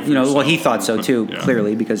Slam, well, he thought so too, Yeah.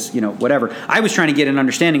 clearly, because, whatever. I was trying to get an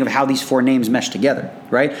understanding of how these four names mesh together,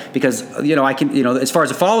 right? Because, I can, as far as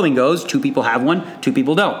the following goes, 2 people have one, 2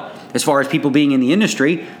 people don't. As far as people being in the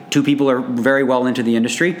industry, 2 people are very well into the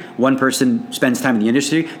industry. One person spends time in the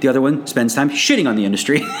industry, the other one spends time shitting on the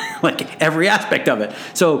industry, like every aspect of it.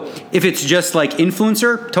 So if it's just like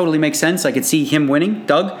influencer, totally makes sense. I could see him winning,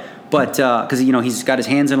 Doug. But because he's got his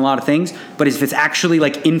hands in a lot of things, but if it's actually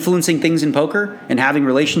like influencing things in poker and having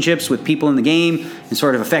relationships with people in the game and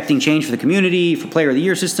sort of affecting change for the community, for player of the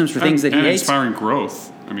year systems, for things that he and hates, inspiring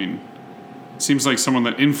growth. I mean, seems like someone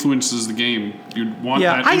that influences the game. You'd want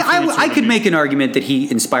yeah, that. I could make an argument that he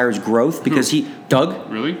inspires growth because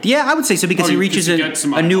Doug? Really? Yeah, I would say so because he reaches because he gets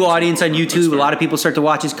some a new eyeballs audience on over it. That's YouTube. A fair. lot of people start to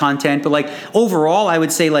watch his content. But like overall, I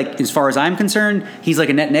would say like as far as I'm concerned, he's like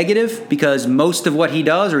a net negative because most of what he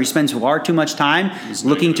does or he spends far too much time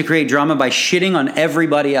looking to create drama by shitting on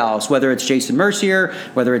everybody else, whether it's Jason Mercier,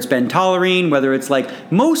 whether it's Ben Tollerine, whether it's like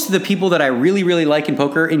most of the people that I really, really like in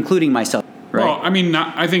poker, including myself. Right. Well, I mean,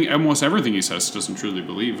 I think almost everything he says doesn't truly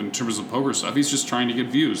believe in terms of poker stuff. He's just trying to get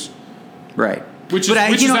views, Right. which is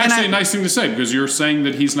actually a nice thing to say because you're saying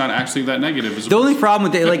that he's not actually that negative. The only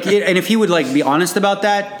problem with it, like, and if he would like be honest about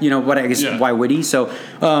that, what I guess Yeah. why would he? So,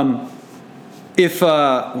 if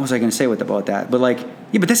what was I going to say about that? But like,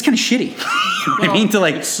 yeah, but that's kind of shitty. You know what I Well, mean, to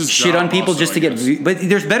like it's his shit on job people also, just to I get. guess. But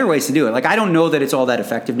there's better ways to do it. Like, I don't know that it's all that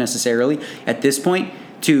effective necessarily at this point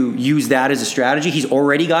to use that as a strategy. He's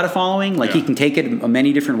already got a following. Like, he Yeah. can take it in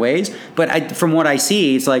many different ways. But from what I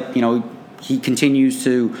see, it's like he continues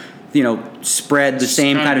to spread the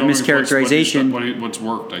same kind of mischaracterization. What's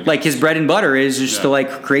worked, I guess. Like his bread and butter is just to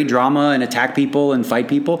like create drama and attack people and fight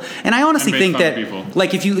people. And I honestly think that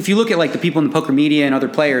like if you look at like the people in the poker media and other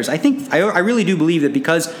players, I think I really do believe that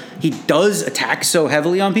because he does attack so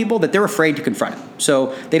heavily on people that they're afraid to confront him.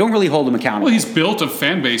 So they don't really hold him accountable. Well, he's built a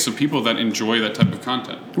fan base of people that enjoy that type of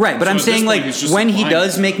content. Right, but I'm saying like when he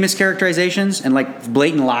does make mischaracterizations and like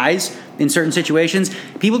blatant lies in certain situations,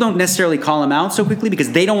 people don't necessarily call him out so quickly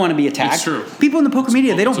because they don't want to be attacked. It's true. People in the poker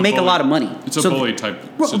media, they don't make a lot of money. It's a bully type.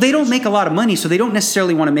 Well, they don't make a lot of money, so they don't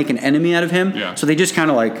necessarily want to make an enemy out of him. Yeah. So they just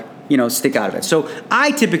kind of like stick out of it. So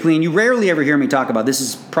I typically, and you rarely ever hear me talk about this,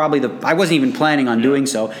 is probably I wasn't even planning on doing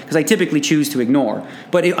so because I typically choose to ignore.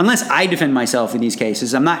 But unless I defend myself in these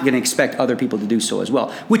cases, I'm not going to expect other people to do so as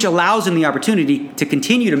well, which allows them the opportunity to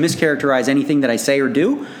continue to mischaracterize anything that I say or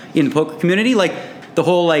do in the poker community. Like the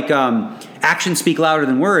whole like actions speak louder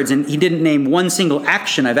than words, and he didn't name one single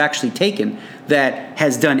action I've actually taken that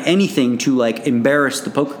has done anything to like embarrass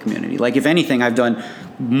the poker community. Like if anything, I've done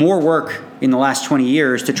more work in the last 20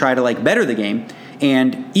 years to try to like better the game.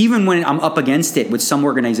 And even when I'm up against it with some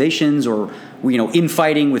organizations or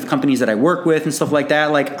infighting with companies that I work with and stuff like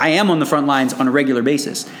that, like I am on the front lines on a regular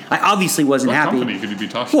basis. I obviously wasn't happy. What company could you be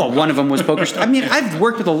talking about? Well, one of them was PokerStars. I mean, I've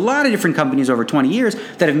worked with a lot of different companies over 20 years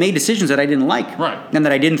that have made decisions that I didn't like, right, and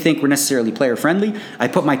that I didn't think were necessarily player friendly. I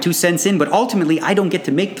put my 2 cents in, but ultimately I don't get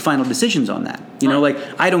to make the final decisions on that. Like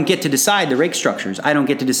I don't get to decide the rake structures. I don't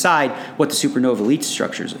get to decide what the Supernova Elite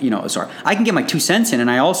structures, are. I can get my 2 cents in,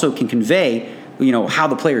 and I also can convey how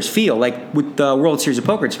the players feel. Like with the World Series of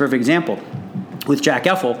Poker, it's a perfect example. With Jack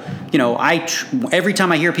Effel, every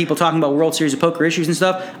time I hear people talking about World Series of Poker issues and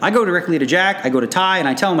stuff, I go directly to Jack, I go to Ty, and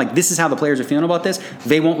I tell them, like, this is how the players are feeling about this.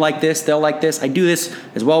 They won't like this, they'll like this. I do this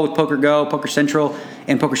as well with Poker Go, Poker Central,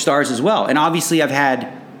 and Poker Stars as well. And obviously I've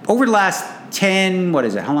had, over the last 10,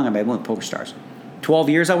 how long have I been with Poker Stars? 12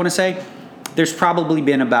 years, I want to say. There's probably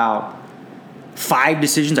been about 5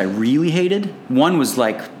 decisions I really hated. One was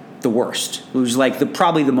like the worst. It was like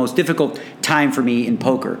probably the most difficult time for me in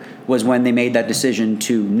poker was when they made that decision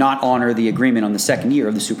to not honor the agreement on the second year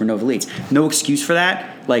of the Supernova Elites. No excuse for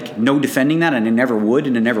that, like no defending that, and I never would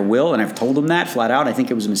and I never will, and I've told them that flat out. I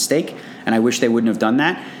think it was a mistake, and I wish they wouldn't have done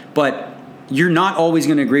that. But you're not always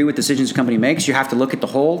going to agree with decisions a company makes. You have to look at the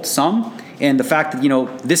whole sum, and the fact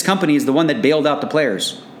that, this company is the one that bailed out the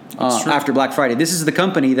players after Black Friday. This is the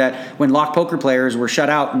company that when locked poker players were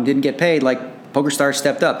shut out and didn't get paid, like PokerStars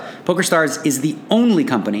stepped up. PokerStars is the only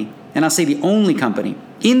company, and I'll say the only company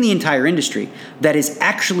in the entire industry that is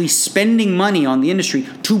actually spending money on the industry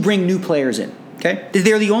to bring new players in. Okay?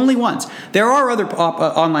 They're the only ones. There are other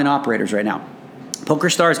online operators right now.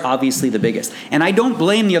 PokerStars obviously the biggest. And I don't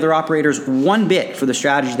blame the other operators one bit for the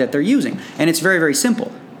strategy that they're using. And it's very, very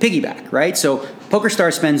simple. Piggyback, right? So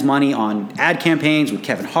PokerStars spends money on ad campaigns with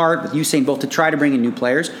Kevin Hart, with Usain Bolt to try to bring in new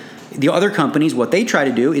players. The other companies, what they try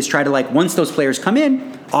to do is try to, like, once those players come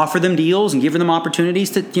in, offer them deals and give them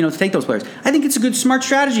opportunities to take those players. I think it's a good, smart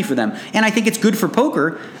strategy for them. And I think it's good for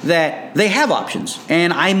poker that they have options.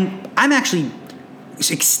 And I'm actually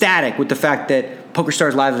ecstatic with the fact that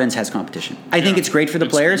PokerStars Live Events has competition. I think it's great for the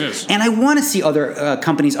players. And I want to see other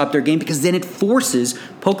companies up their game because then it forces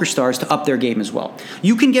PokerStars to up their game as well.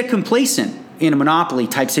 You can get complacent in a monopoly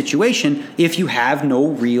type situation if you have no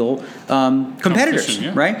real competitors,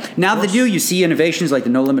 right? Now they do. You see innovations like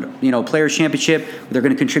the No Limit, Players Championship. They're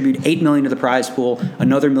going to contribute $8 million to the prize pool,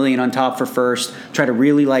 another $1 million on top for first. Try to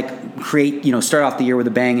really create, start off the year with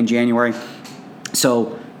a bang in January.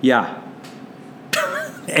 So yeah,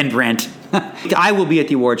 and rant. I will be at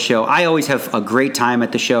the awards show. I always have a great time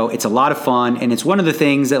at the show. It's a lot of fun, and it's one of the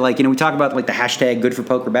things that we talk about the hashtag good for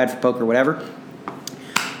poker, bad for poker, whatever.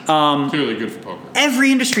 Clearly good for poker.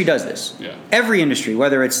 Every industry does this. Yeah. Every industry,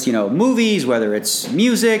 whether it's movies, whether it's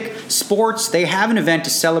music, sports, they have an event to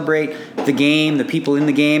celebrate the game, the people in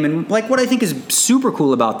the game, and what I think is super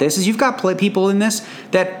cool about this is you've got people in this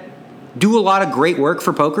that do a lot of great work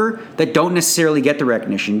for poker that don't necessarily get the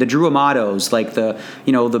recognition. The Drew Amatos, the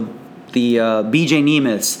BJ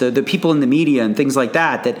Nemeths, the people in the media and things like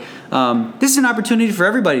that, this is an opportunity for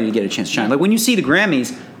everybody to get a chance to shine. Like when you see the Grammys,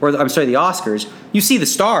 the Oscars, you see the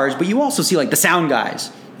stars, but you also see the sound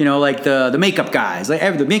guys, the makeup guys,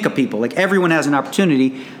 the makeup people. Everyone has an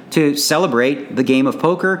opportunity to celebrate the game of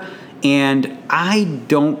poker. And I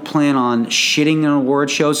don't plan on shitting on award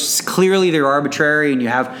shows. Clearly, they're arbitrary, and you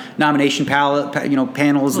have nomination panels.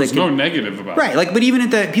 There's no negative about it, right? But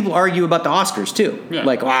even at people argue about the Oscars too. Yeah.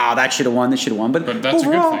 Wow, that should have won. This should have won. But that's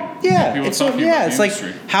overall, a good thing. Yeah, it's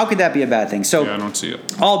how could that be a bad thing? So I don't see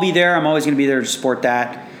it. I'll be there. I'm always going to be there to support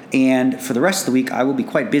that. And for the rest of the week, I will be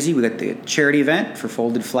quite busy. We got the charity event for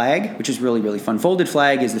Folded Flag, which is really, really fun. Folded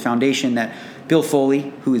Flag is the foundation that Bill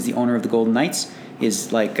Foley, who is the owner of the Golden Knights,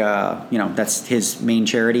 is like, that's his main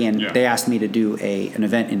charity. And they asked me to do an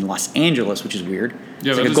event in Los Angeles, which is weird.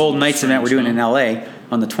 Yeah, it's like a Golden Knights event we're doing in LA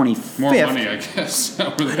on the 25th. More money, I guess,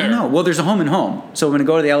 over there. I don't know. Well, there's a home and home. So I'm going to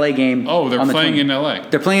go to the LA game. Oh, they're playing in LA.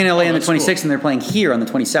 They're playing in LA on the 26th, cool. and they're playing here on the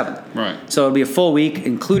 27th. Right. So it'll be a full week,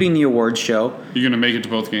 including the awards show. You're going to make it to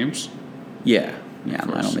both games? Yeah. I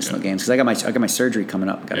don't miss no games because I got my surgery coming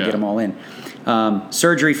up. Got to get them all in.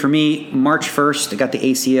 Surgery for me, March 1st. I got the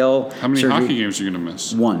ACL. How many surgery. hockey games are you going to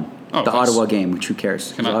miss? One. Oh, the Ottawa game, which who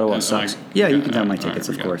cares? Because Ottawa sucks. You can have my tickets,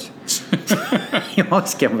 of course. You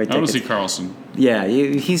always get my tickets. I want to see Carlson. Yeah,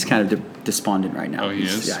 he's kind of despondent right now. Oh, he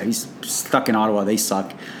is? Yeah, he's stuck in Ottawa. They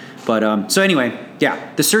suck. But so anyway,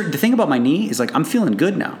 yeah. The thing about my knee is like I'm feeling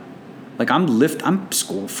good now. Like I'm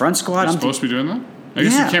front squat. You're supposed to be doing that? I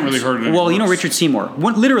guess you can't really hurt it anymore. Well, Richard Seymour,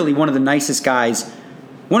 literally one of the nicest guys.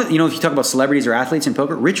 If you talk about celebrities or athletes in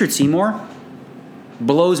poker, Richard Seymour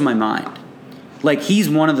blows my mind. Like he's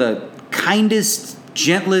one of the kindest,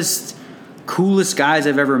 gentlest, coolest guys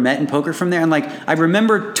I've ever met in poker from there. And like I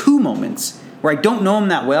remember two moments where I don't know him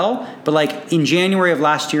that well, but like in January of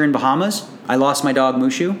last year in Bahamas, I lost my dog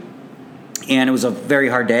Mushu, and it was a very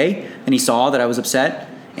hard day. And he saw that I was upset,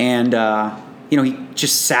 and he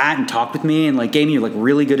just sat and talked with me and like gave me like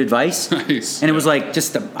really good advice. Nice. And it was like it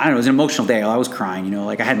was an emotional day. I was crying,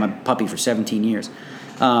 like I had my puppy for 17 years.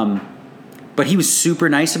 But he was super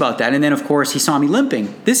nice about that. And then of course he saw me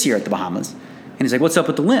limping this year at the Bahamas, and he's like, "What's up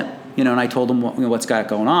with the limp?" And I told him what's got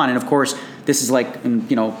going on. And of course this is like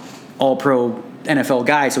all pro NFL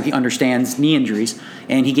guy, so he understands knee injuries,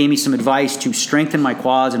 and he gave me some advice to strengthen my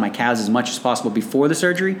quads and my calves as much as possible before the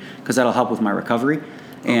surgery because that'll help with my recovery.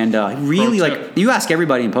 And really, like you ask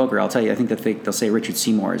everybody in poker, I'll tell you, I think that they'll say Richard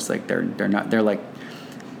Seymour is like they're like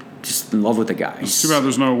just in love with the guy. It's too bad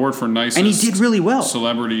there's no award for nicest. And he did really well.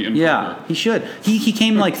 Celebrity in poker. He should. He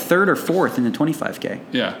came like third or fourth in the 25K.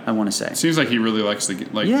 Yeah, I want to say. Seems like he really likes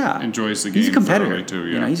enjoys the game. He's a competitor too.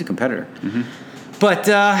 Yeah, he's a competitor. Mm-hmm.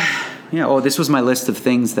 But this was my list of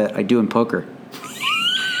things that I do in poker.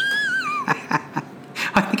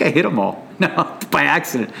 I think I hit them all. No, by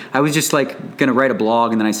accident. I was just like going to write a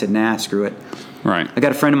blog, and then I said, nah, screw it. Right. I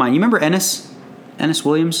got a friend of mine. You remember Ennis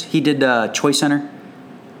Williams? He did Choice Center.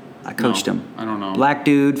 I coached him. I don't know. Black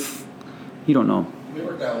dude. You don't know. We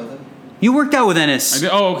worked out with him. You worked out with Ennis. I did?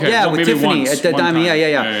 Oh, okay. Yeah, well, with maybe Tiffany once, at the Diamond.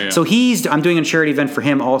 Yeah. So I'm doing a charity event for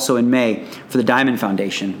him also in May for the Diamond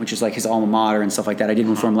Foundation, which is like his alma mater and stuff like that. I did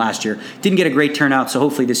one for him last year. Didn't get a great turnout, so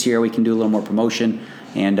hopefully this year we can do a little more promotion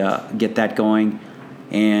and get that going.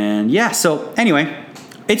 And so anyway,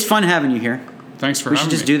 it's fun having you here. Thanks for having me. We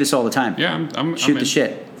should just do this all the time. Yeah, I'm shoot the in.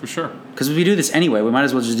 Shit. For sure. Because if we do this anyway, we might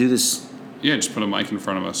as well just do this. Yeah, just put a mic in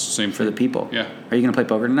front of us. Same for the people. Yeah. Are you going to play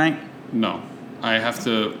poker tonight? No. I have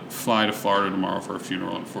to fly to Florida tomorrow for a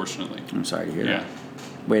funeral, unfortunately. I'm sorry to hear that.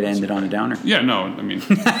 Way to end it on a downer. Yeah, no, I mean,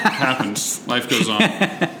 it happens. Life goes on.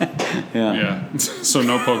 Yeah. So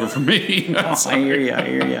no poker for me. I hear you.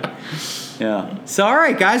 Yeah. So, all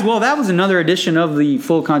right, guys. Well, that was another edition of the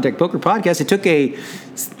Full Contact Poker Podcast. It took a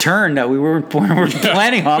turn that we weren't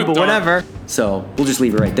planning on, but whatever. So we'll just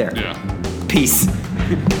leave it right there. Yeah. Peace.